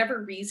for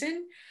whatever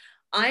reason,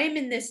 I'm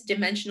in this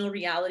dimensional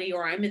reality,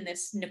 or I'm in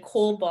this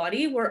Nicole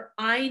body where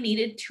I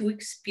needed to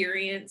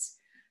experience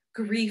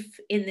grief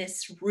in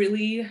this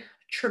really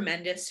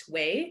tremendous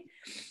way.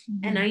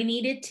 And I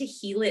needed to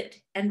heal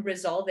it and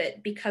resolve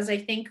it, because I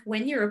think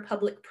when you're a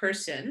public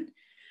person,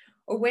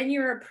 or when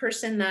you're a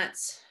person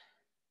that's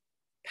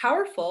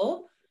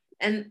powerful,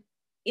 and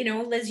you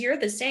know, Liz, you're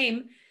the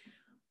same,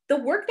 the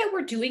work that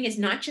we're doing is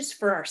not just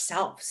for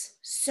ourselves.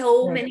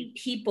 So many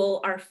people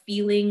are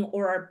feeling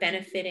or are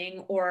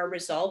benefiting or are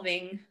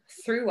resolving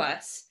through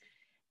us.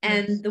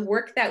 And the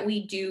work that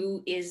we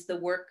do is the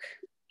work,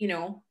 you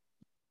know,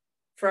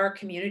 for our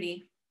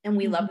community, and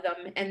we love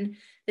them. And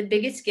the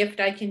biggest gift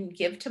I can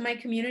give to my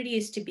community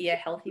is to be a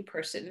healthy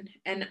person.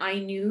 And I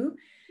knew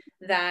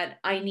that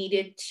I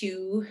needed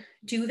to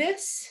do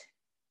this,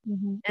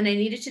 and I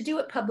needed to do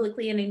it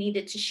publicly, and I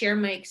needed to share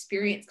my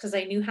experience, because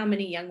I knew how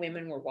many young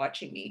women were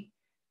watching me.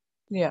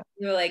 Yeah.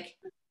 You're like,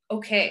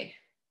 okay,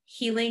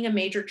 healing a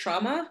major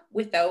trauma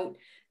without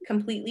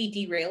completely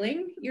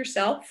derailing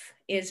yourself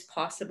is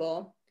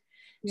possible.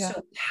 Yeah.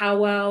 So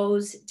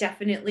powwows,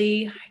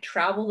 definitely. I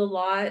traveled a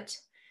lot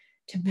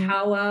to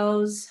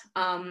powwows.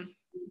 I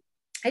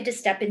had to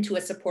step into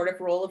a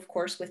supportive role, of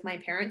course, with my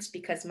parents,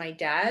 because my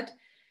dad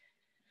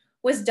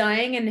was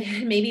dying,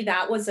 and maybe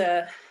that was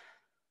a,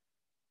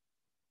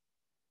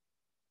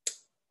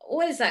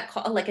 what is that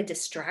called? Like a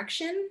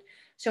distraction.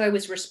 So I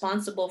was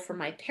responsible for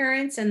my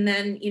parents. And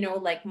then, you know,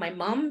 like my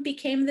mom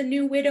became the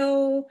new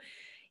widow.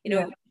 You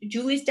know,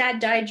 Julie's dad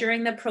died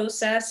during the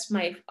process.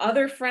 My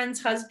other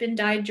friend's husband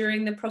died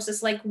during the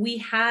process. Like we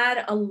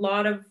had a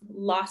lot of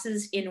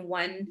losses in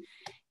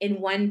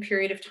one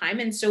period of time.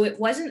 And so it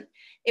wasn't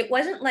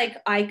like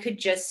I could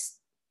just,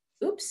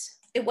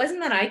 it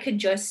wasn't that I could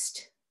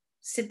just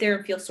sit there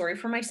and feel sorry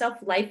for myself.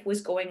 Life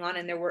was going on,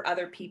 and there were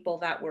other people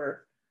that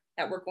were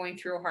going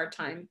through a hard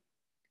time.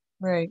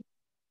 Right.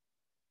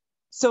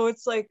 So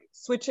it's like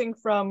switching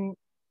from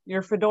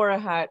your fedora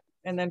hat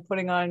and then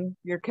putting on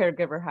your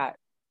caregiver hat.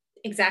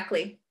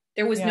 Exactly.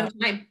 There was no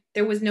time.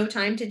 There was no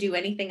time to do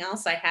anything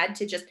else. I had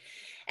to just,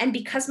 and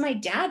because my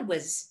dad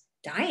was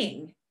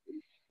dying,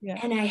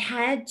 and I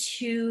had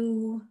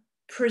to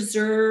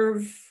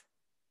preserve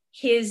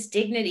his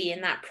dignity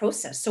in that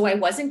process. So I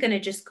wasn't going to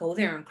just go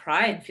there and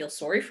cry and feel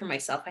sorry for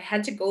myself. I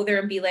had to go there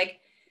and be like,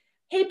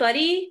 hey,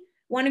 buddy,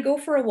 want to go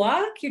for a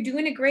walk? You're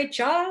doing a great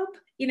job.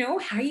 You know,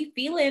 how you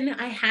feeling?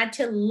 I had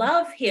to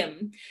love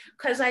him,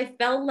 because I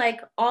felt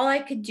like all I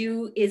could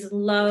do is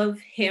love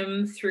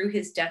him through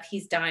his death.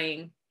 He's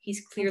dying.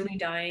 He's clearly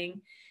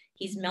dying.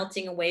 He's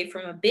melting away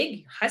from a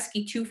big,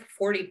 husky,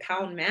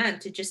 240-pound man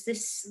to just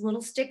this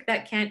little stick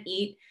that can't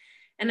eat.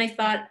 And I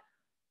thought,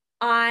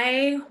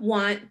 I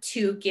want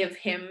to give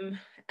him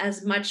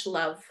as much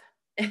love.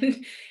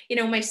 And, you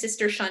know, my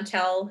sister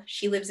Chantel,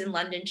 she lives in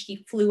London.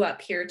 She flew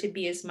up here to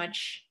be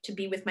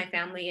with my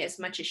family as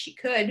much as she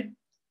could.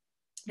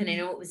 And I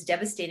know it was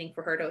devastating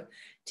for her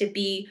to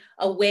be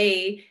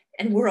away,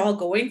 and we're all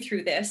going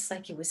through this.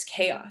 Like it was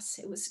chaos.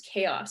 It was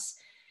chaos.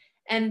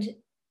 And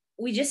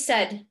we just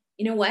said,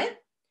 you know what?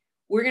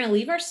 We're going to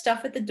leave our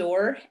stuff at the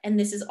door. And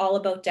this is all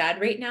about dad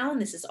right now.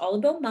 And this is all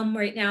about mom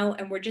right now.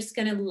 And we're just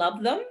going to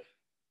love them.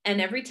 And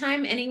every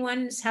time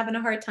anyone's having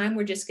a hard time,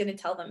 we're just going to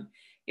tell them,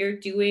 you're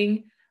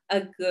doing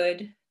a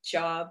good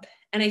job.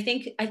 And I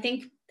think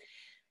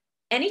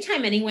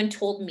anytime anyone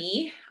told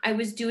me I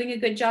was doing a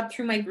good job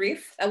through my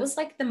grief, that was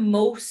like the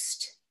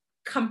most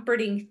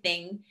comforting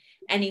thing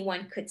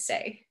anyone could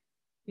say.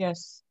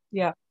 Yes.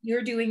 Yeah.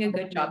 You're doing a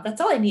good job.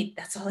 That's all I need.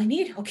 That's all I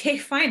need. Okay,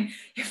 fine.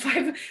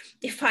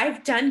 If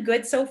I've done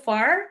good so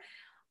far,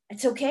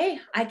 it's okay.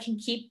 I can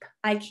keep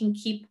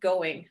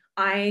going.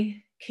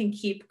 I can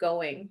keep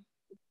going.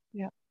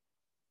 Yeah.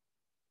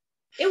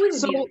 It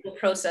was a beautiful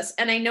process.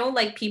 And I know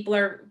like people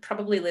are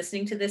probably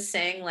listening to this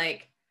saying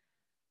like,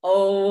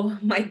 oh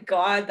my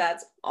God,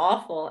 that's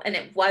awful. And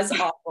it was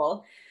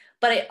awful.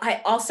 But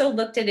I also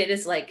looked at it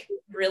as like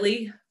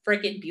really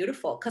freaking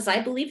beautiful, because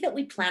I believe that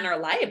we plan our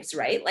lives,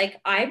 right?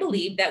 Like I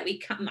believe that we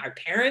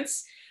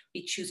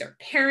choose our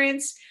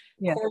parents.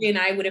 Yeah. Corey and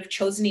I would have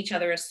chosen each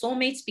other as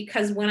soulmates,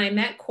 because when I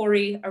met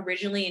Corey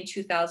originally in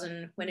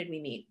 2000, when did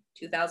we meet?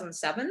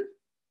 2007?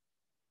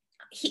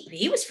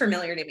 He was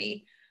familiar to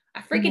me.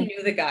 I freaking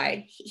knew the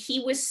guy.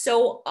 He was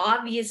so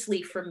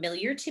obviously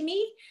familiar to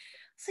me.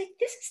 It's like,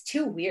 this is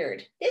too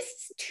weird. This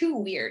is too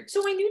weird.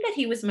 So I knew that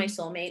he was my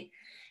soulmate.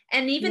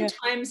 And even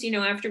times, you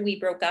know, after we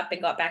broke up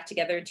and got back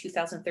together in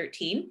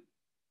 2013,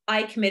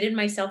 I committed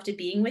myself to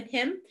being with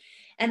him.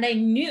 And I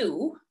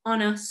knew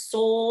on a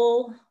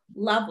soul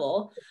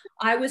level,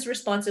 I was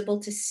responsible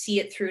to see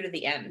it through to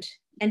the end.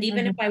 And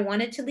even if I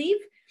wanted to leave,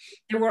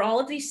 there were all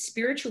of these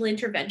spiritual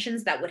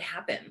interventions that would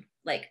happen.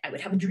 Like I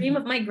would have a dream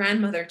of my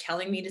grandmother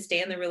telling me to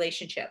stay in the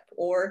relationship,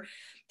 or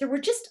there were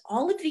just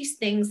all of these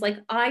things. Like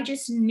I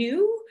just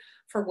knew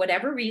for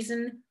whatever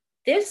reason,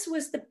 this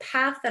was the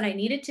path that I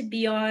needed to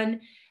be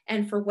on.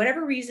 And for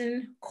whatever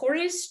reason,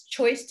 Corey's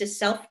choice to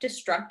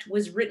self-destruct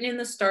was written in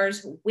the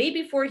stars way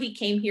before he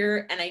came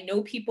here. And I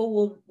know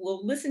people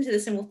will listen to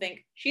this and will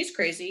think, she's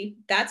crazy.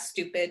 That's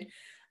stupid.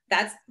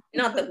 That's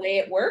not the way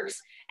it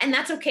works. And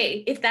that's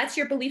okay. If that's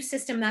your belief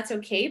system, that's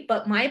okay.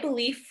 But my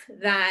belief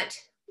that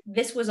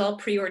this was all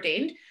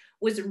preordained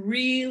was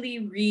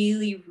really,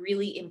 really,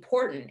 really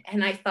important.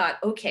 And I thought,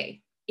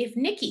 okay, if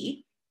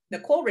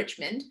Nicole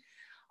Richmond,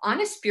 on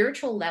a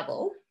spiritual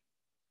level,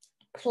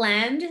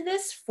 planned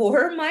this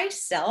for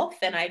myself,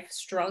 and I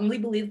strongly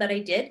believe that I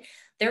did,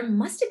 there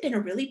must have been a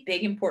really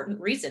big,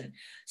 important reason.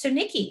 So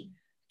Nikki,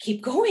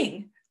 keep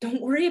going.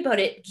 Don't worry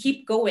about it.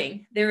 Keep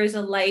going. There is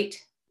a light.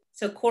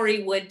 So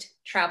Corey would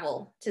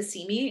travel to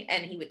see me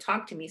and he would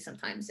talk to me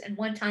sometimes. And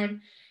one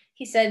time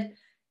he said,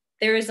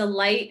 there is a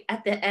light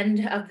at the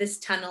end of this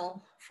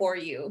tunnel for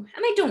you.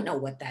 And I don't know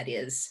what that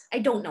is. I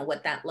don't know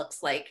what that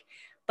looks like.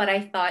 But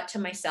I thought to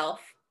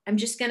myself, I'm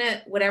just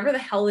gonna, whatever the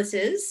hell this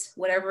is,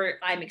 whatever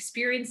I'm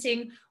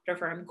experiencing,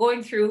 whatever I'm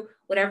going through,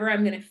 whatever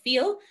I'm gonna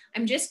feel,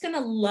 I'm just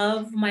gonna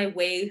love my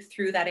way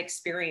through that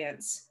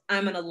experience.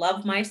 I'm gonna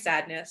love my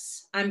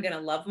sadness. I'm gonna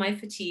love my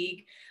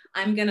fatigue.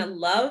 I'm gonna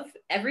love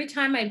every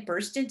time I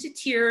burst into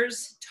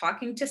tears,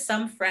 talking to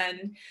some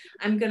friend.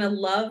 I'm gonna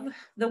love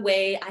the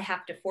way I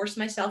have to force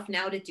myself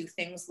now to do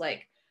things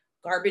like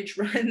garbage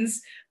runs,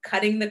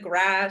 cutting the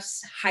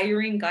grass,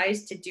 hiring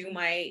guys to do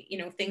my,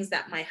 things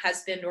that my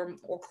husband or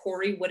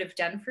Corey would have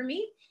done for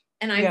me.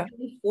 And I've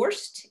been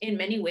forced in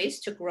many ways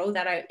to grow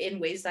that in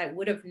ways that I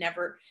would have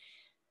never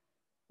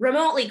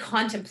remotely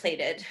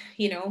contemplated,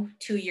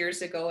 2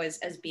 years ago as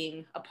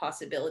being a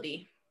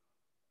possibility.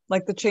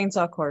 Like the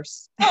chainsaw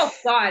course. Oh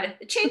God,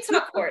 the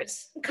chainsaw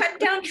course. Cut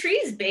down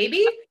trees,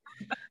 baby.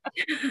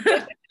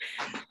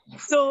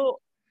 So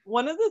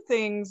one of the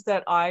things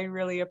that I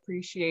really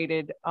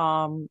appreciated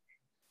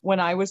when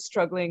I was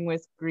struggling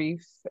with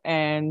grief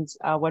and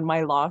when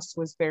my loss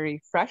was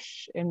very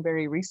fresh and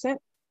very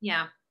recent,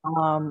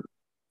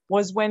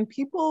 was when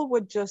people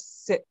would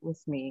just sit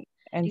with me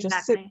and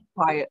just sit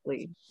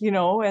quietly,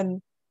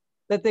 and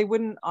that they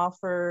wouldn't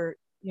offer,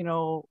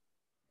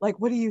 like,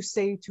 what do you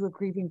say to a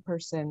grieving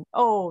person?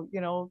 Oh,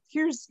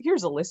 here's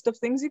a list of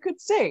things you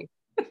could say.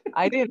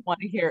 I didn't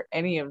want to hear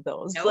any of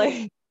those. No.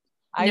 Like,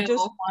 I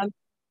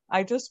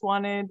just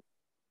wanted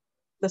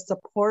the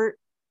support,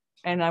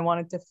 and I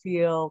wanted to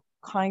feel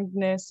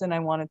kindness, and I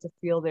wanted to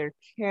feel their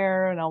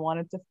care, and I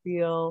wanted to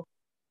feel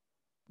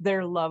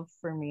their love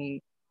for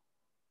me.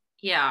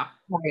 Yeah.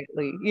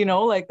 Quietly,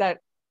 like that,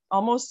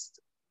 almost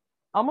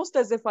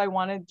as if I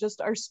wanted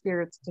just our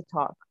spirits to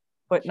talk,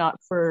 but not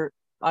for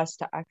us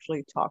to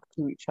actually talk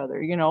to each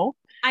other,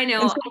 I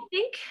know. So,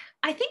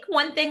 I think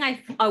one thing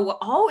I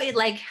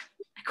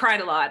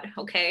cried a lot.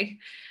 Okay.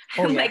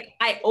 Oh, yeah. Like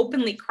I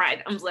openly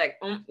cried. I was like,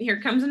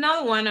 here comes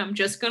another one. I'm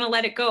just going to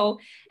let it go.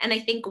 And I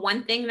think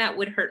one thing that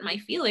would hurt my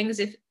feelings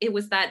if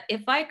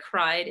I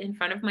cried in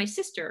front of my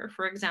sister,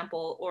 for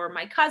example, or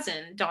my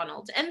cousin,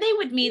 Donald, and they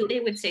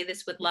would say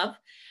this with love,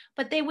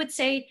 but they would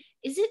say,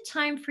 is it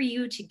time for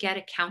you to get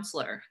a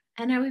counselor?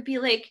 And I would be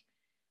like,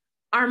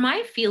 are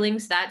my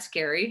feelings that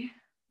scary?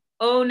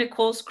 Oh,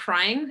 Nicole's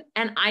crying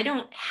and I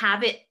don't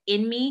have it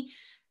in me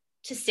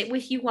to sit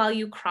with you while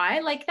you cry.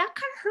 Like that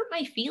kind of hurt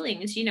my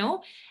feelings,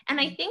 And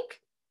I think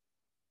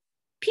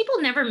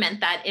people never meant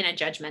that in a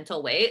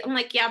judgmental way. I'm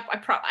like, yeah,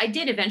 I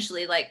did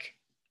eventually, like,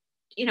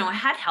 I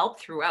had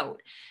help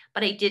throughout, but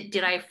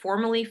did I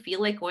formally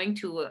feel like going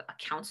to a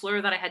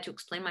counselor that I had to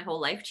explain my whole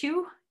life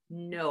to?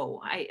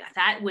 No,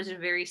 that was a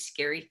very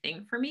scary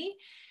thing for me.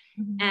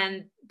 Mm-hmm.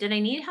 And did I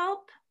need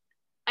help?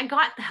 I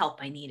got the help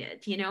I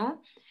needed,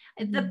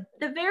 The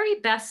very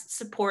best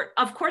support,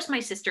 of course, my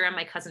sister and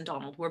my cousin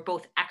Donald were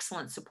both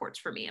excellent supports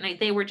for me. And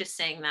they were just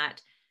saying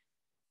that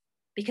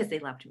because they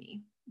loved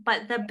me.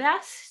 But the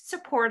best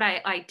support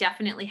I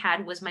definitely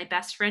had was my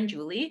best friend,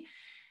 Julie.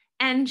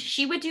 And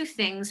she would do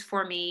things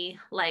for me,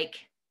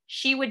 like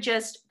she would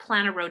just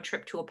plan a road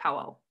trip to a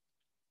powwow.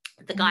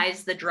 The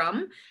guys, the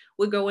drum,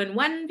 would go in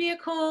one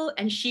vehicle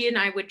and she and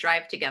I would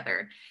drive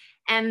together.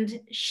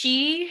 And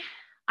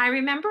I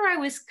remember I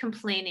wasn't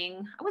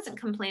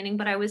complaining,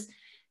 but I was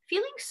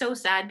feeling so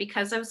sad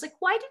because I was like,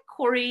 why did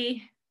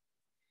Corey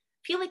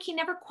feel like he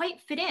never quite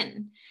fit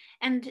in?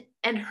 And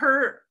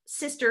her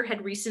sister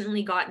had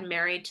recently gotten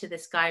married to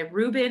this guy,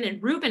 Ruben,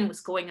 and Ruben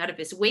was going out of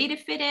his way to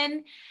fit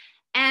in.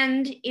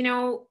 And,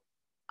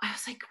 I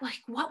was like,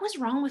 what was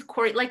wrong with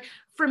Corey? Like,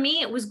 for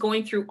me, it was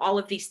going through all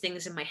of these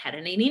things in my head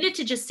and I needed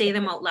to just say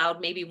them out loud,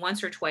 maybe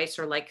once or twice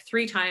or like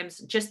 3 times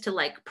just to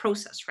like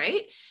process,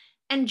 right?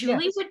 And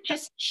Julie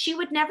she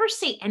would never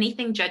say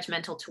anything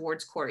judgmental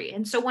towards Corey.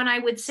 And so when I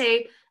would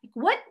say,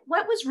 what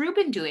was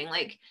Ruben doing?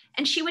 Like,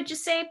 and she would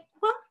just say,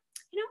 well,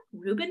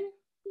 Ruben,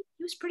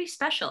 he was pretty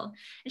special.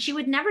 And she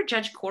would never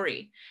judge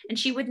Corey. And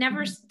she would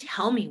never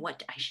tell me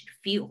what I should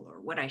feel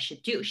or what I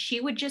should do. She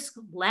would just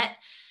let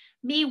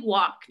me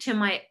walk to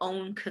my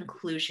own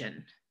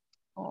conclusion.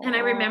 Aww. And I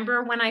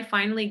remember when I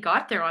finally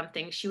got there on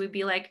things, she would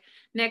be like,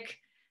 Nick,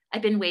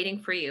 I've been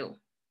waiting for you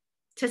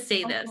to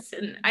say this.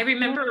 And I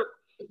remember,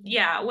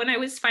 when I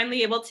was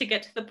finally able to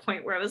get to the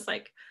point where I was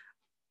like,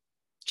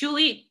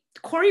 Julie,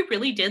 Corey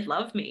really did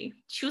love me.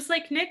 She was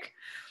like, Nick,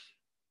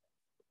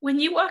 when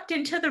you walked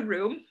into the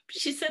room,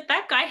 she said,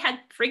 that guy had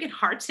friggin'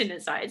 hearts in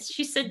his eyes.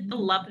 She said the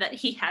love that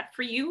he had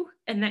for you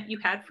and that you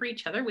had for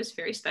each other was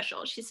very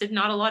special. She said,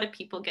 not a lot of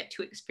people get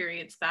to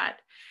experience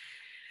that.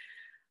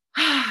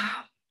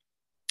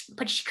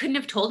 But she couldn't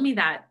have told me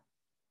that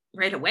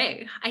right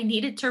away. I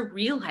needed to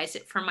realize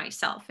it for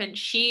myself. And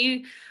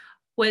she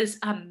was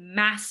a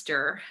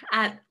master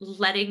at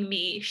letting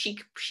me, she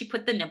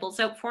put the nibbles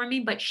out for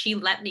me, but she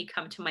let me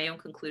come to my own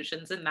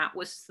conclusions. And that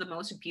was the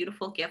most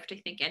beautiful gift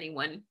I think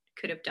anyone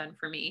could have done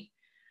for me.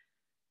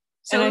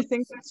 So and I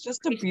think it's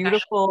just a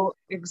beautiful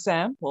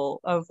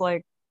example of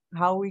like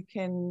how we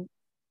can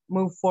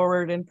move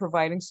forward in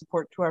providing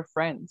support to our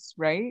friends,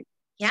 right?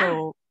 Yeah.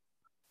 So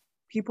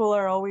people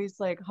are always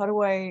like, how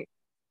do I,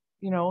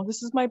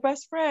 this is my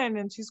best friend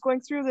and she's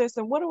going through this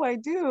and what do I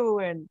do?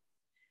 And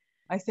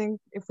I think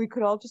if we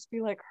could all just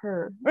be like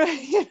her,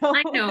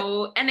 I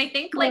know. And I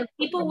think like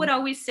people would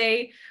always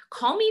say,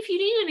 call me if you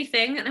need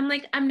anything. And I'm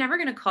like, I'm never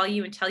going to call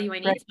you and tell you I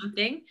need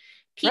something.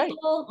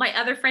 People, my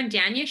other friend,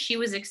 Dania, she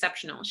was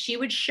exceptional. She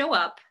would show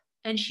up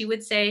and she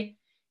would say,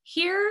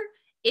 here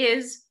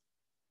is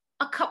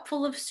a cup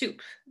full of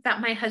soup that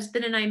my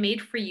husband and I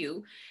made for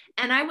you.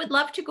 And I would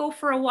love to go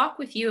for a walk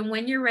with you. And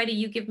when you're ready,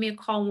 you give me a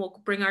call and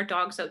we'll bring our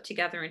dogs out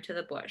together into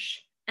the bush.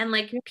 And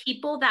like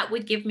people that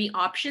would give me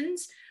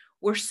options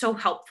were so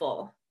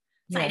helpful.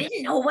 So I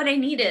didn't know what I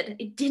needed.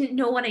 I didn't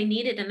know what I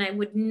needed. And I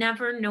would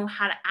never know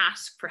how to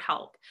ask for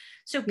help.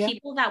 So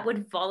people that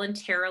would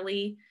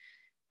voluntarily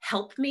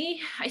help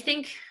me. I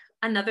think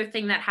another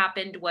thing that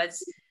happened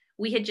was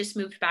we had just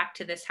moved back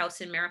to this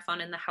house in Marathon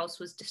and the house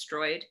was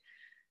destroyed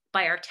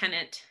by our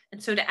tenant.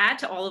 And so to add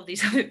to all of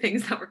these other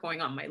things that were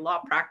going on, my law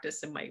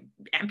practice and my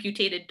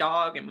amputated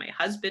dog and my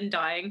husband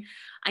dying,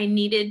 I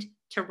needed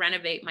to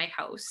renovate my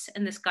house.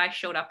 And this guy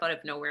showed up out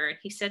of nowhere and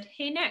he said,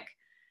 hey, Nick,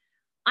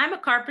 I'm a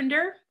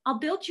carpenter. I'll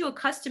build you a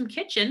custom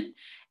kitchen.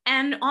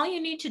 And all you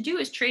need to do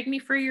is trade me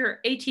for your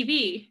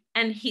ATV.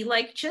 And he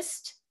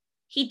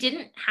he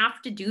didn't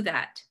have to do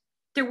that.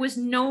 There was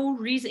no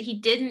reason. He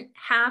didn't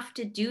have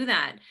to do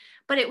that.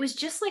 But it was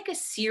just like a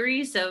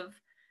series of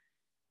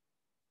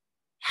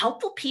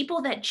helpful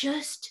people that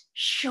just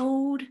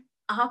showed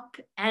up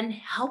and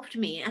helped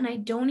me. And I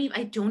don't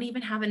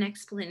even have an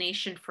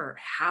explanation for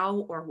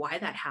how or why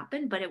that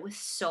happened, but it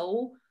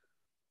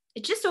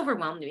just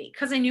overwhelmed me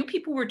because I knew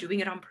people were doing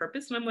it on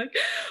purpose. And I'm like,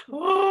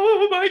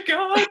 oh my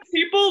God,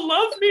 people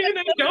love me and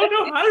I don't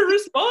know how to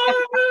respond.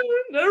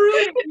 I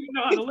really don't even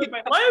know how to live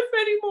my life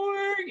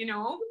anymore.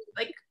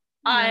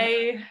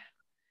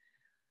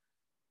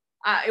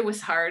 It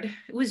was hard.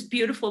 It was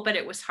beautiful, but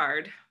it was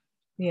hard.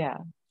 Yeah.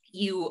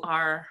 You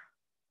are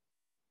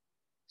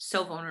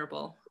so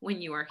vulnerable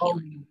when you are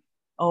healing.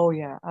 Oh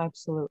yeah,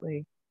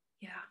 absolutely.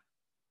 Yeah.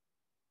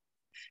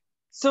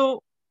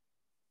 So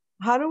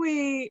how do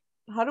we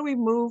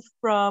move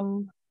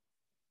from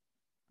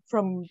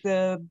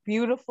the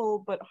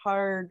beautiful but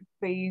hard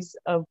phase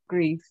of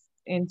grief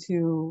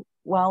into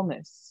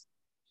wellness?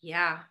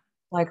 Yeah.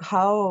 Like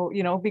how,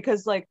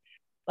 because like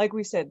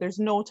we said, there's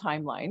no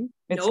timeline.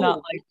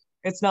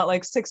 It's not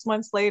like 6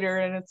 months later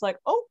and it's like,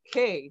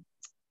 okay,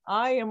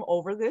 I am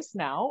over this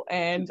now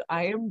and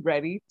I am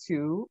ready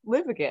to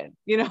live again,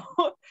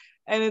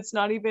 and it's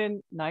not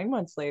even 9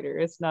 months later.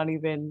 It's not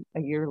even a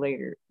year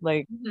later.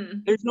 Like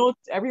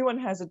everyone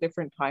has a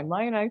different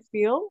timeline, I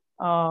feel,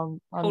 on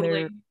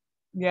totally.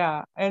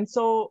 And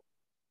so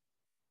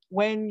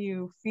when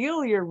you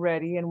feel you're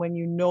ready and when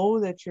you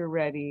know that you're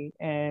ready,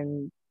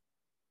 and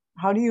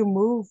how do you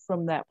move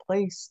from that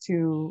place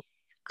to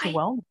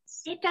wellness?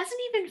 It doesn't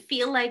even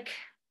feel like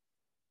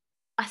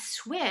a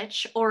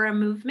switch or a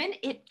movement.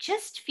 It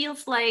just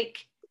feels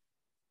like,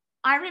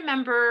 I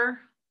remember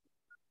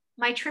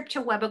my trip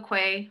to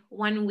Webequie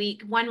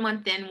 1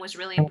 month in was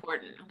really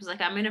important. I was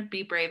like, I'm going to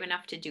be brave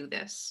enough to do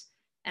this.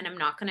 And I'm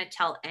not going to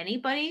tell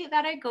anybody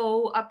that I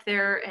go up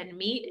there and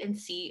meet and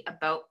see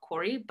about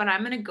Corey, but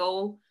I'm going to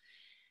go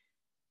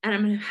and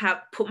I'm going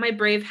to put my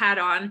brave hat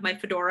on, my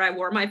fedora. I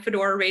wore my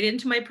fedora right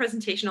into my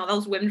presentation. All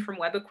those women from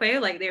Webequie,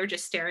 like they were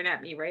just staring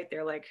at me, right?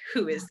 They're like,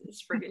 who is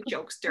this friggin'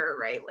 jokester,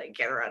 right? Like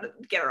get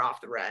her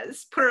off the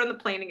res, put her on the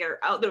plane and get her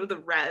out of the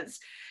res.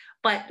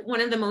 But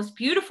one of the most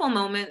beautiful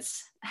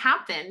moments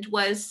happened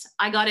was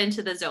I got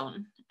into the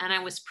zone and I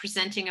was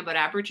presenting about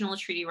Aboriginal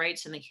treaty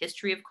rights and the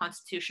history of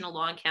constitutional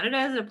law in Canada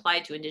as it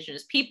applied to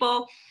Indigenous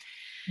people.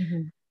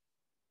 Mm-hmm.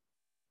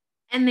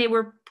 And they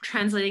were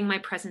translating my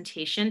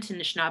presentation to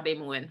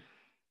Anishinaabe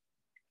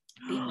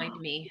behind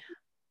me.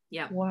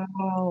 Yeah.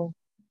 Wow.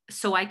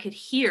 So I could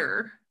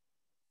hear,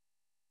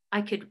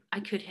 I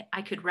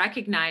could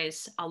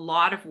recognize a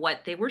lot of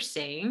what they were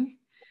saying.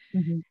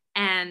 Mm-hmm.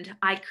 And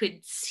I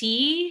could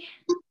see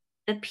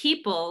the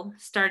people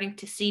starting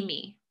to see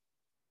me.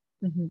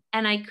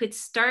 And I could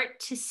start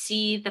to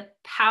see the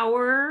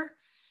power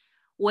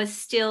was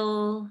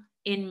still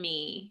in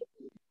me.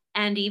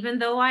 And even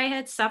though I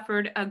had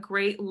suffered a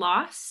great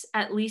loss,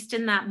 at least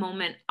in that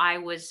moment, I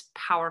was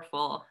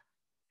powerful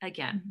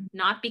again.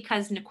 Not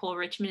because Nicole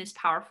Richmond is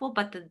powerful,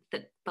 but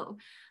the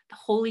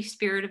Holy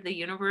Spirit of the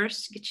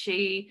universe,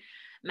 Gitche,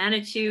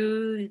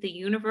 Manitou, the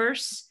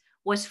universe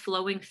was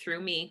flowing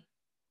through me.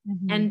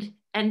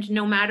 And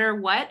no matter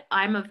what,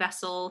 I'm a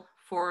vessel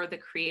for the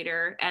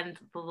creator, and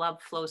the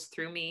love flows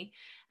through me.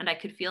 And I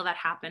could feel that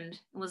happened.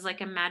 It was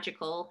like a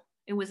magical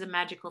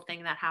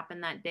thing that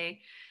happened that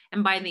day.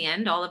 And by the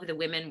end, all of the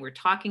women were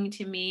talking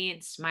to me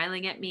and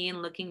smiling at me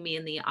and looking me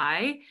in the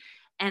eye,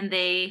 and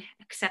they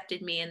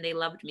accepted me and they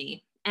loved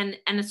me.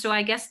 And so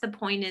I guess the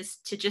point is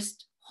to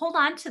just hold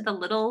on to the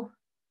little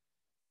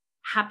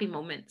happy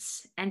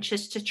moments and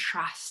just to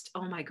trust.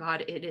 Oh my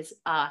God, it is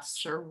a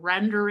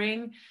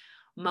surrendering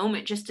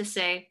moment just to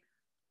say,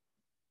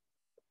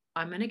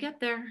 I'm going to get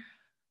there.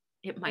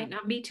 It might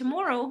not be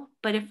tomorrow,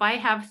 but if I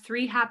have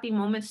 3 happy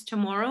moments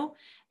tomorrow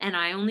and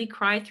I only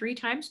cry 3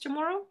 times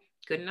tomorrow,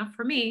 good enough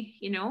for me,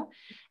 you know?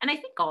 And I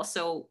think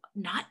also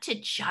not to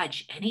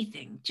judge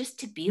anything,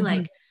 just to be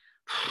like,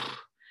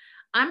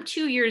 I'm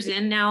 2 years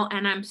in now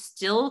and I'm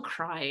still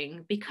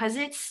crying because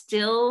it's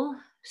still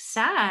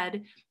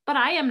sad, but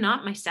I am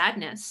not my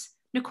sadness.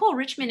 Nicole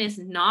Richmond is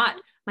not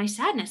my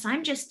sadness.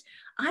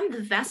 I'm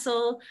the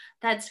vessel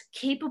that's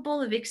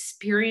capable of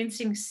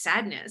experiencing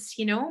sadness.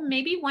 You know,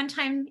 maybe one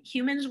time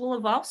humans will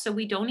evolve so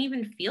we don't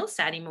even feel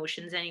sad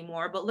emotions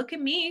anymore. But look at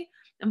me.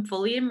 I'm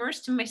fully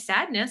immersed in my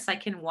sadness. I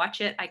can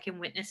watch it. I can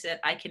witness it.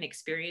 I can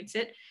experience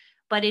it.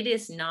 But it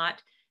is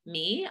not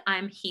me.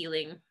 I'm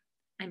healing.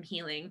 I'm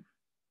healing.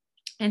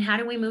 And how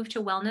do we move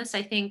to wellness?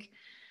 I think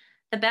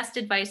the best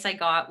advice I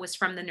got was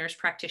from the nurse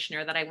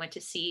practitioner that I went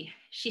to see.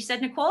 She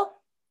said, Nicole,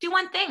 do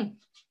one thing.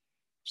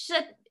 She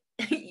said,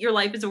 your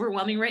life is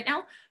overwhelming right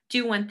now.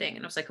 Do one thing.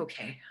 And I was like,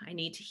 okay, I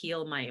need to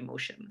heal my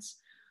emotions.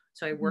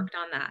 So I worked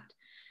on that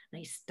and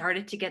I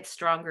started to get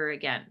stronger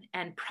again.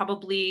 And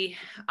probably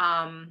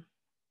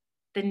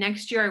the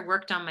next year I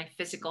worked on my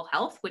physical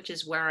health, which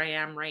is where I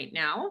am right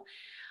now.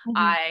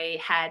 I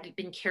had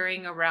been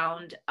carrying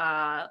around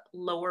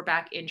lower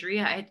back injury.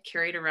 I had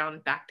carried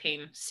around back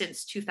pain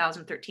since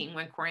 2013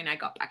 when Corey and I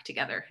got back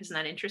together. Isn't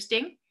that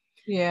interesting?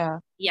 Yeah.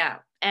 Yeah.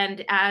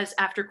 And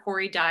after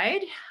Corey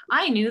died,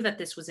 I knew that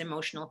this was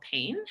emotional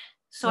pain.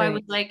 So I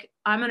was like,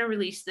 I'm going to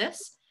release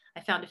this. I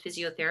found a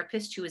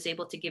physiotherapist who was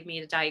able to give me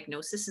a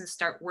diagnosis and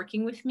start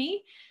working with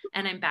me.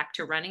 And I'm back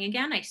to running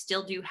again. I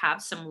still do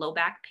have some low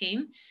back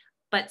pain,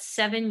 but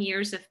 7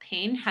 years of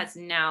pain has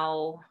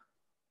now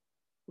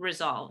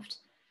resolved.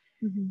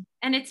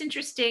 And it's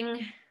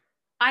interesting.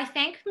 I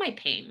thank my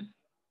pain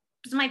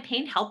because my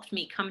pain helped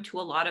me come to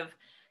a lot of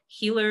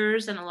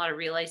healers and a lot of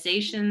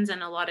realizations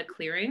and a lot of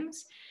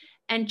clearings.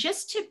 And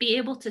just to be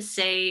able to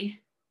say,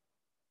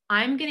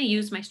 I'm going to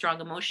use my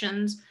strong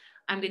emotions.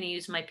 I'm going to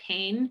use my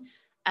pain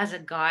as a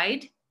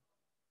guide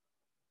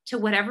to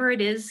whatever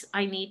it is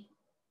I need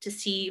to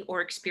see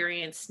or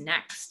experience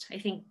next. I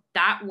think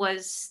that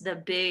was the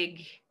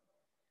big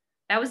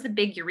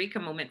eureka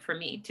moment for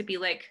me, to be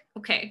like,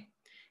 okay,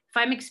 if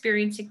I'm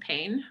experiencing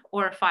pain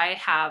or if I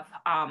have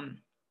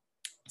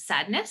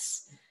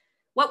sadness,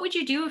 what would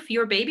you do if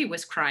your baby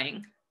was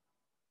crying?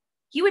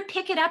 You would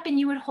pick it up and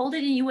you would hold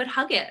it and you would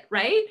hug it,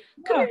 right?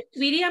 Come here,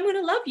 sweetie, I'm going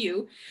to love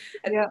you.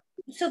 Yeah.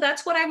 So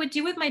that's what I would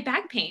do with my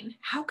back pain.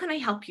 How can I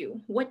help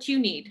you? What do you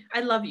need?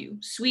 I love you,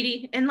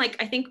 sweetie. And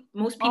like, I think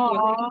most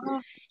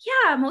people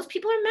most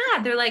people are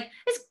mad. They're like,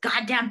 this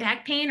goddamn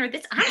back pain, or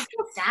this, I'm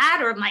so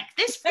sad, or like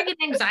this freaking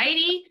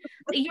anxiety.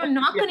 You're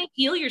not going to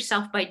heal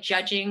yourself by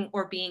judging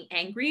or being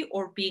angry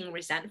or being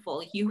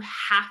resentful. You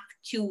have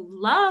to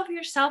love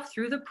yourself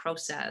through the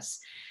process.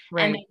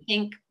 And I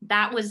think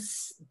that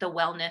was the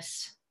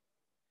wellness.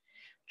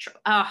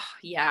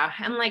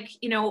 And like,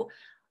 you know,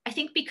 I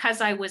think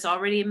because I was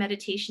already a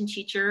meditation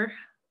teacher,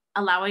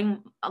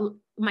 allowing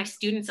my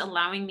students,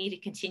 allowing me to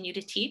continue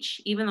to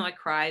teach, even though I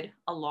cried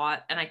a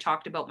lot and I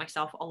talked about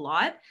myself a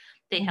lot,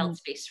 they held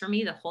space for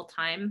me the whole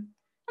time.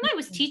 And I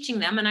was teaching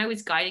them and I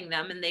was guiding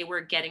them and they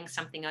were getting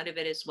something out of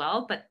it as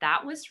well. But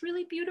that was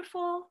really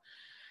beautiful.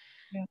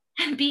 Yeah.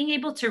 And being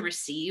able to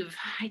receive,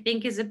 I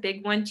think, is a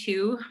big one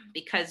too,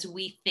 because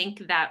we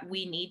think that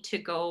we need to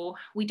go,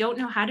 we don't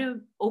know how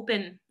to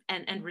open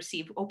and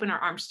receive, open our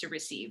arms to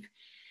receive.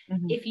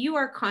 If you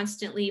are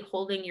constantly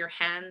holding your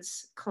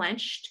hands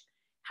clenched,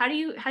 how do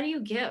you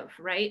give,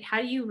 right?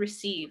 How do you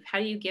receive? How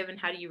do you give and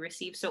how do you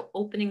receive? So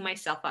opening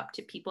myself up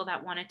to people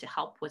that wanted to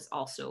help was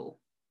also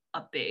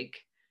a big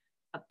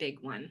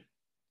one.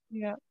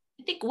 Yeah.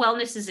 I think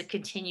wellness is a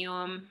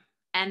continuum,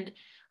 and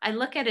I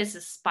look at it as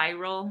a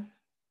spiral.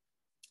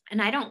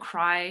 And I don't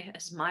cry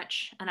as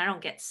much and I don't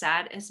get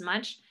sad as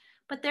much,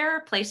 but there are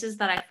places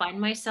that I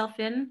find myself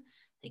in,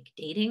 like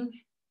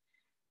dating,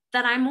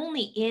 that I'm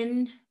only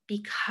in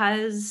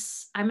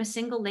because I'm a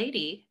single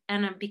lady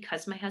and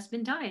because my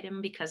husband died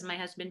and because my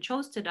husband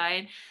chose to die.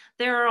 And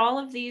there are all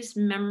of these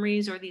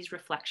memories or these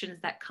reflections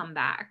that come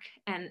back.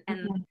 And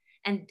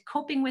And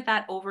coping with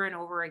that over and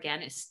over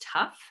again is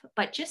tough,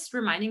 but just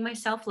reminding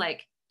myself,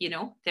 like,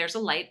 there's a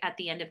light at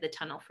the end of the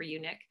tunnel for you,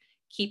 Nick.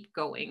 Keep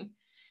going.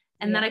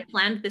 And that I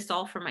planned this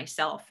all for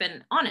myself.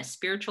 And on a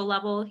spiritual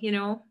level,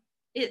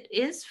 it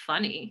is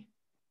funny.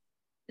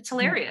 It's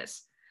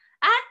hilarious.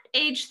 At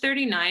age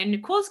 39,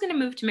 Nicole's going to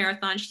move to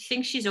Marathon. She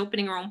thinks she's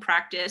opening her own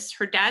practice.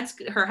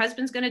 Her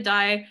husband's going to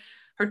die.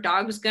 Her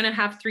dog's going to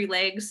have 3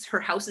 legs. Her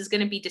house is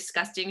going to be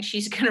disgusting.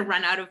 She's going to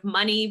run out of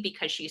money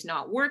because she's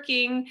not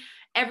working.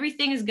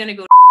 Everything is going to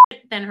go to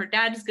shit. Then her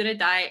dad is going to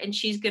die and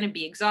she's going to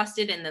be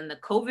exhausted. And then the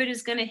COVID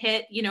is going to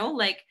hit,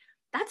 like,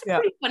 that's a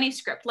pretty funny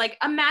script. Like,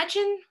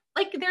 imagine,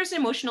 like, there's an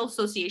emotional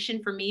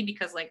association for me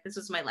because, like, this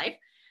is my life.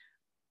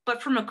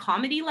 But from a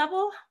comedy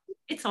level,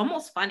 it's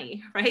almost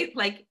funny, right?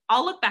 Like,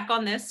 I'll look back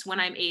on this when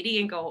I'm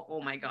 80 and go,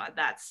 oh my God,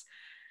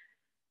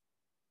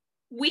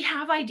 we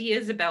have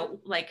ideas about,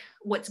 like,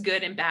 what's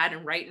good and bad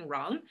and right and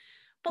wrong.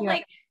 But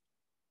like,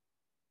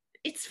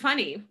 it's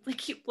funny.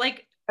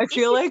 Like, I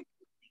feel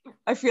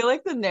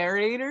like the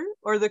narrator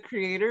or the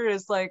creator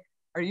is like,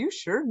 are you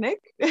sure, Nick?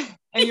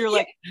 And you're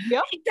like,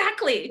 yep,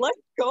 exactly. Let's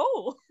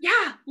go.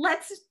 Yeah,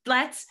 let's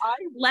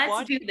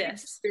do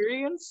this.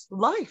 Experience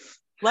life.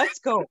 Let's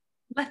go.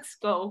 Let's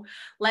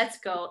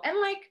go. And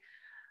like,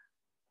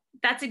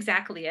 that's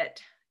exactly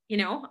it.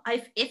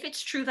 If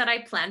it's true that I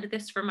planned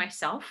this for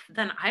myself,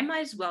 then I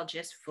might as well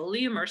just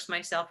fully immerse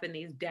myself in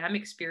these damn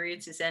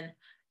experiences and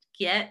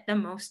get the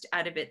most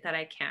out of it that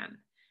I can.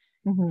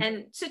 Mm-hmm.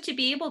 And so to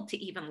be able to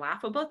even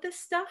laugh about this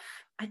stuff,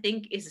 I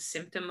think is a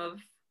symptom of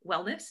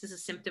wellness, is a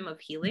symptom of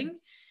healing.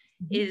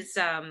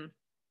 Mm-hmm.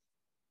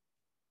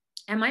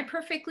 Am I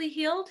perfectly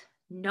healed?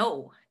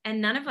 No. And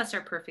none of us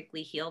are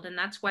perfectly healed. And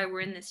that's why we're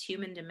in this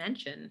human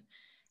dimension.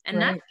 And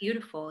that's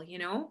beautiful,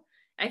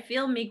 I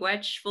feel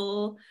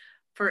miigwechful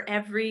for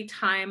every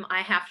time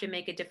I have to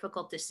make a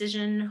difficult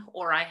decision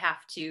or I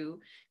have to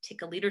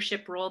take a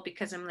leadership role,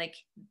 because I'm like,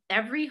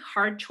 every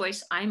hard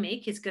choice I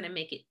make is going to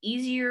make it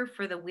easier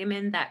for the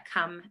women that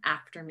come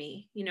after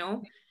me.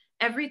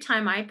 Every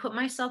time I put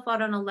myself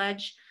out on a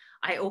ledge,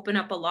 I open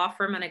up a law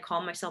firm and I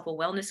call myself a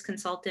wellness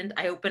consultant.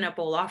 I open up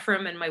a law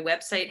firm and my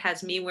website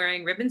has me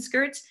wearing ribbon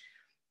skirts.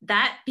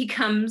 That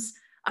becomes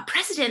a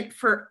precedent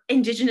for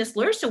Indigenous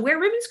lawyers to wear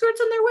ribbon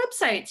skirts on their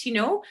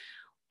websites,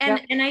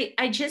 And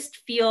I just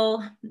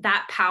feel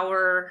that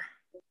power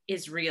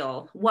is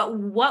real.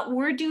 What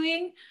we're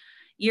doing,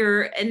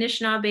 your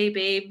Anishinaabe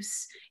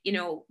Babes,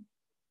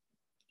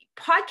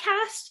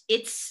 podcast,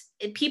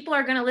 people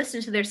are going to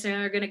listen to this and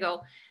they're going to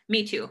go,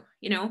 me too,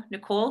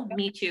 Nicole,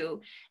 me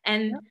too.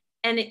 And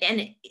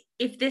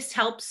if this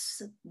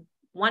helps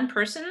one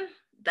person,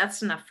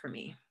 that's enough for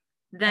me.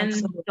 Then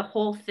Absolutely. The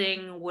whole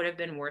thing would have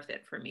been worth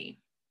it for me.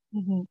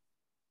 Mm-hmm.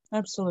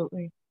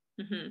 Absolutely.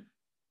 Mm-hmm.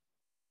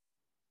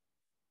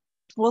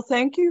 Well,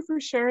 thank you for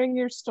sharing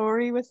your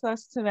story with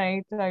us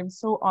tonight. I'm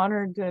so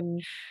honored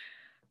and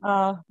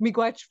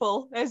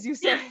miigwechful, as you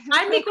say.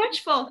 I'm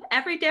miigwechful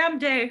every damn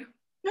day.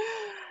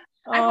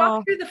 I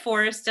walked through the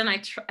forest and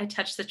I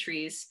touched the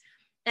trees,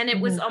 and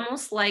it was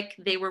almost like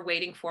they were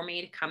waiting for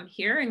me to come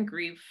here and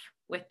grieve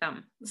with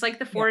them. It's like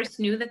the forest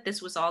knew that this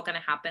was all going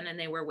to happen and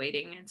they were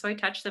waiting. And so I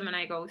touched them and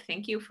I go,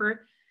 thank you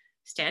for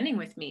standing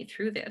with me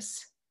through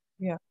this.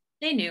 Yeah.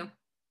 They knew.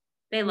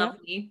 They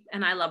loved me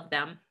and I loved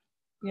them.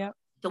 Yeah.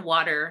 The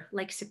water,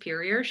 like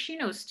Superior, she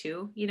knows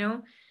too,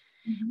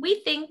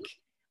 We think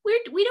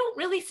we don't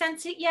really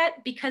sense it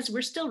yet because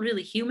we're still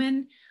really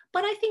human,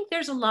 but I think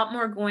there's a lot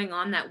more going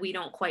on that we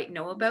don't quite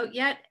know about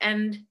yet.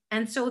 And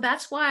so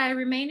that's why I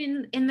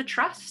remain in the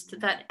trust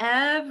that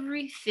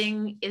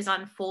everything is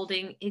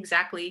unfolding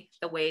exactly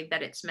the way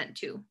that it's meant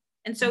to.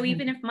 And so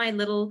even if my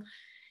little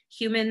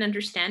human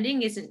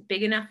understanding isn't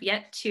big enough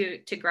yet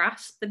to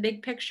grasp the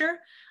big picture,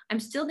 I'm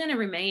still going to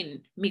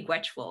remain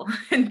miigwechful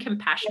and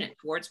compassionate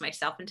towards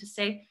myself and to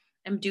say,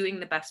 I'm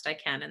doing the best I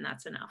can and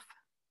that's enough.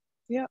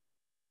 Yeah.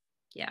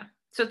 Yeah.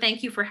 So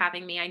thank you for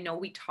having me. I know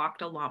we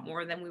talked a lot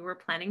more than we were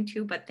planning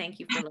to, but thank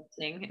you for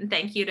listening. And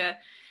thank you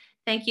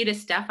to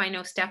Steph. I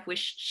know Steph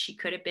wished she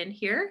could have been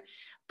here,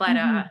 but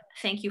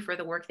thank you for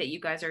the work that you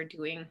guys are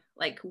doing.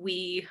 Like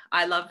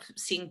I love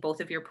seeing both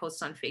of your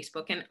posts on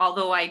Facebook. And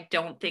although I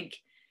don't think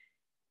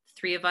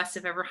 3 of us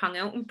have ever hung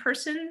out in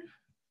person,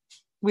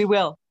 we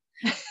will.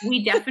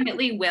 We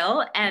definitely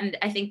will. And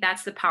I think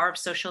that's the power of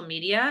social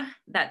media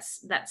that's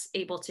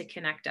able to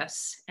connect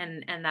us.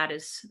 And that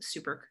is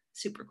super,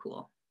 super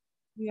cool.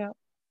 Yeah.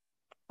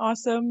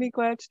 Awesome.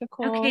 Miigwech,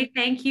 Nicole. Okay.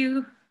 Thank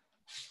you.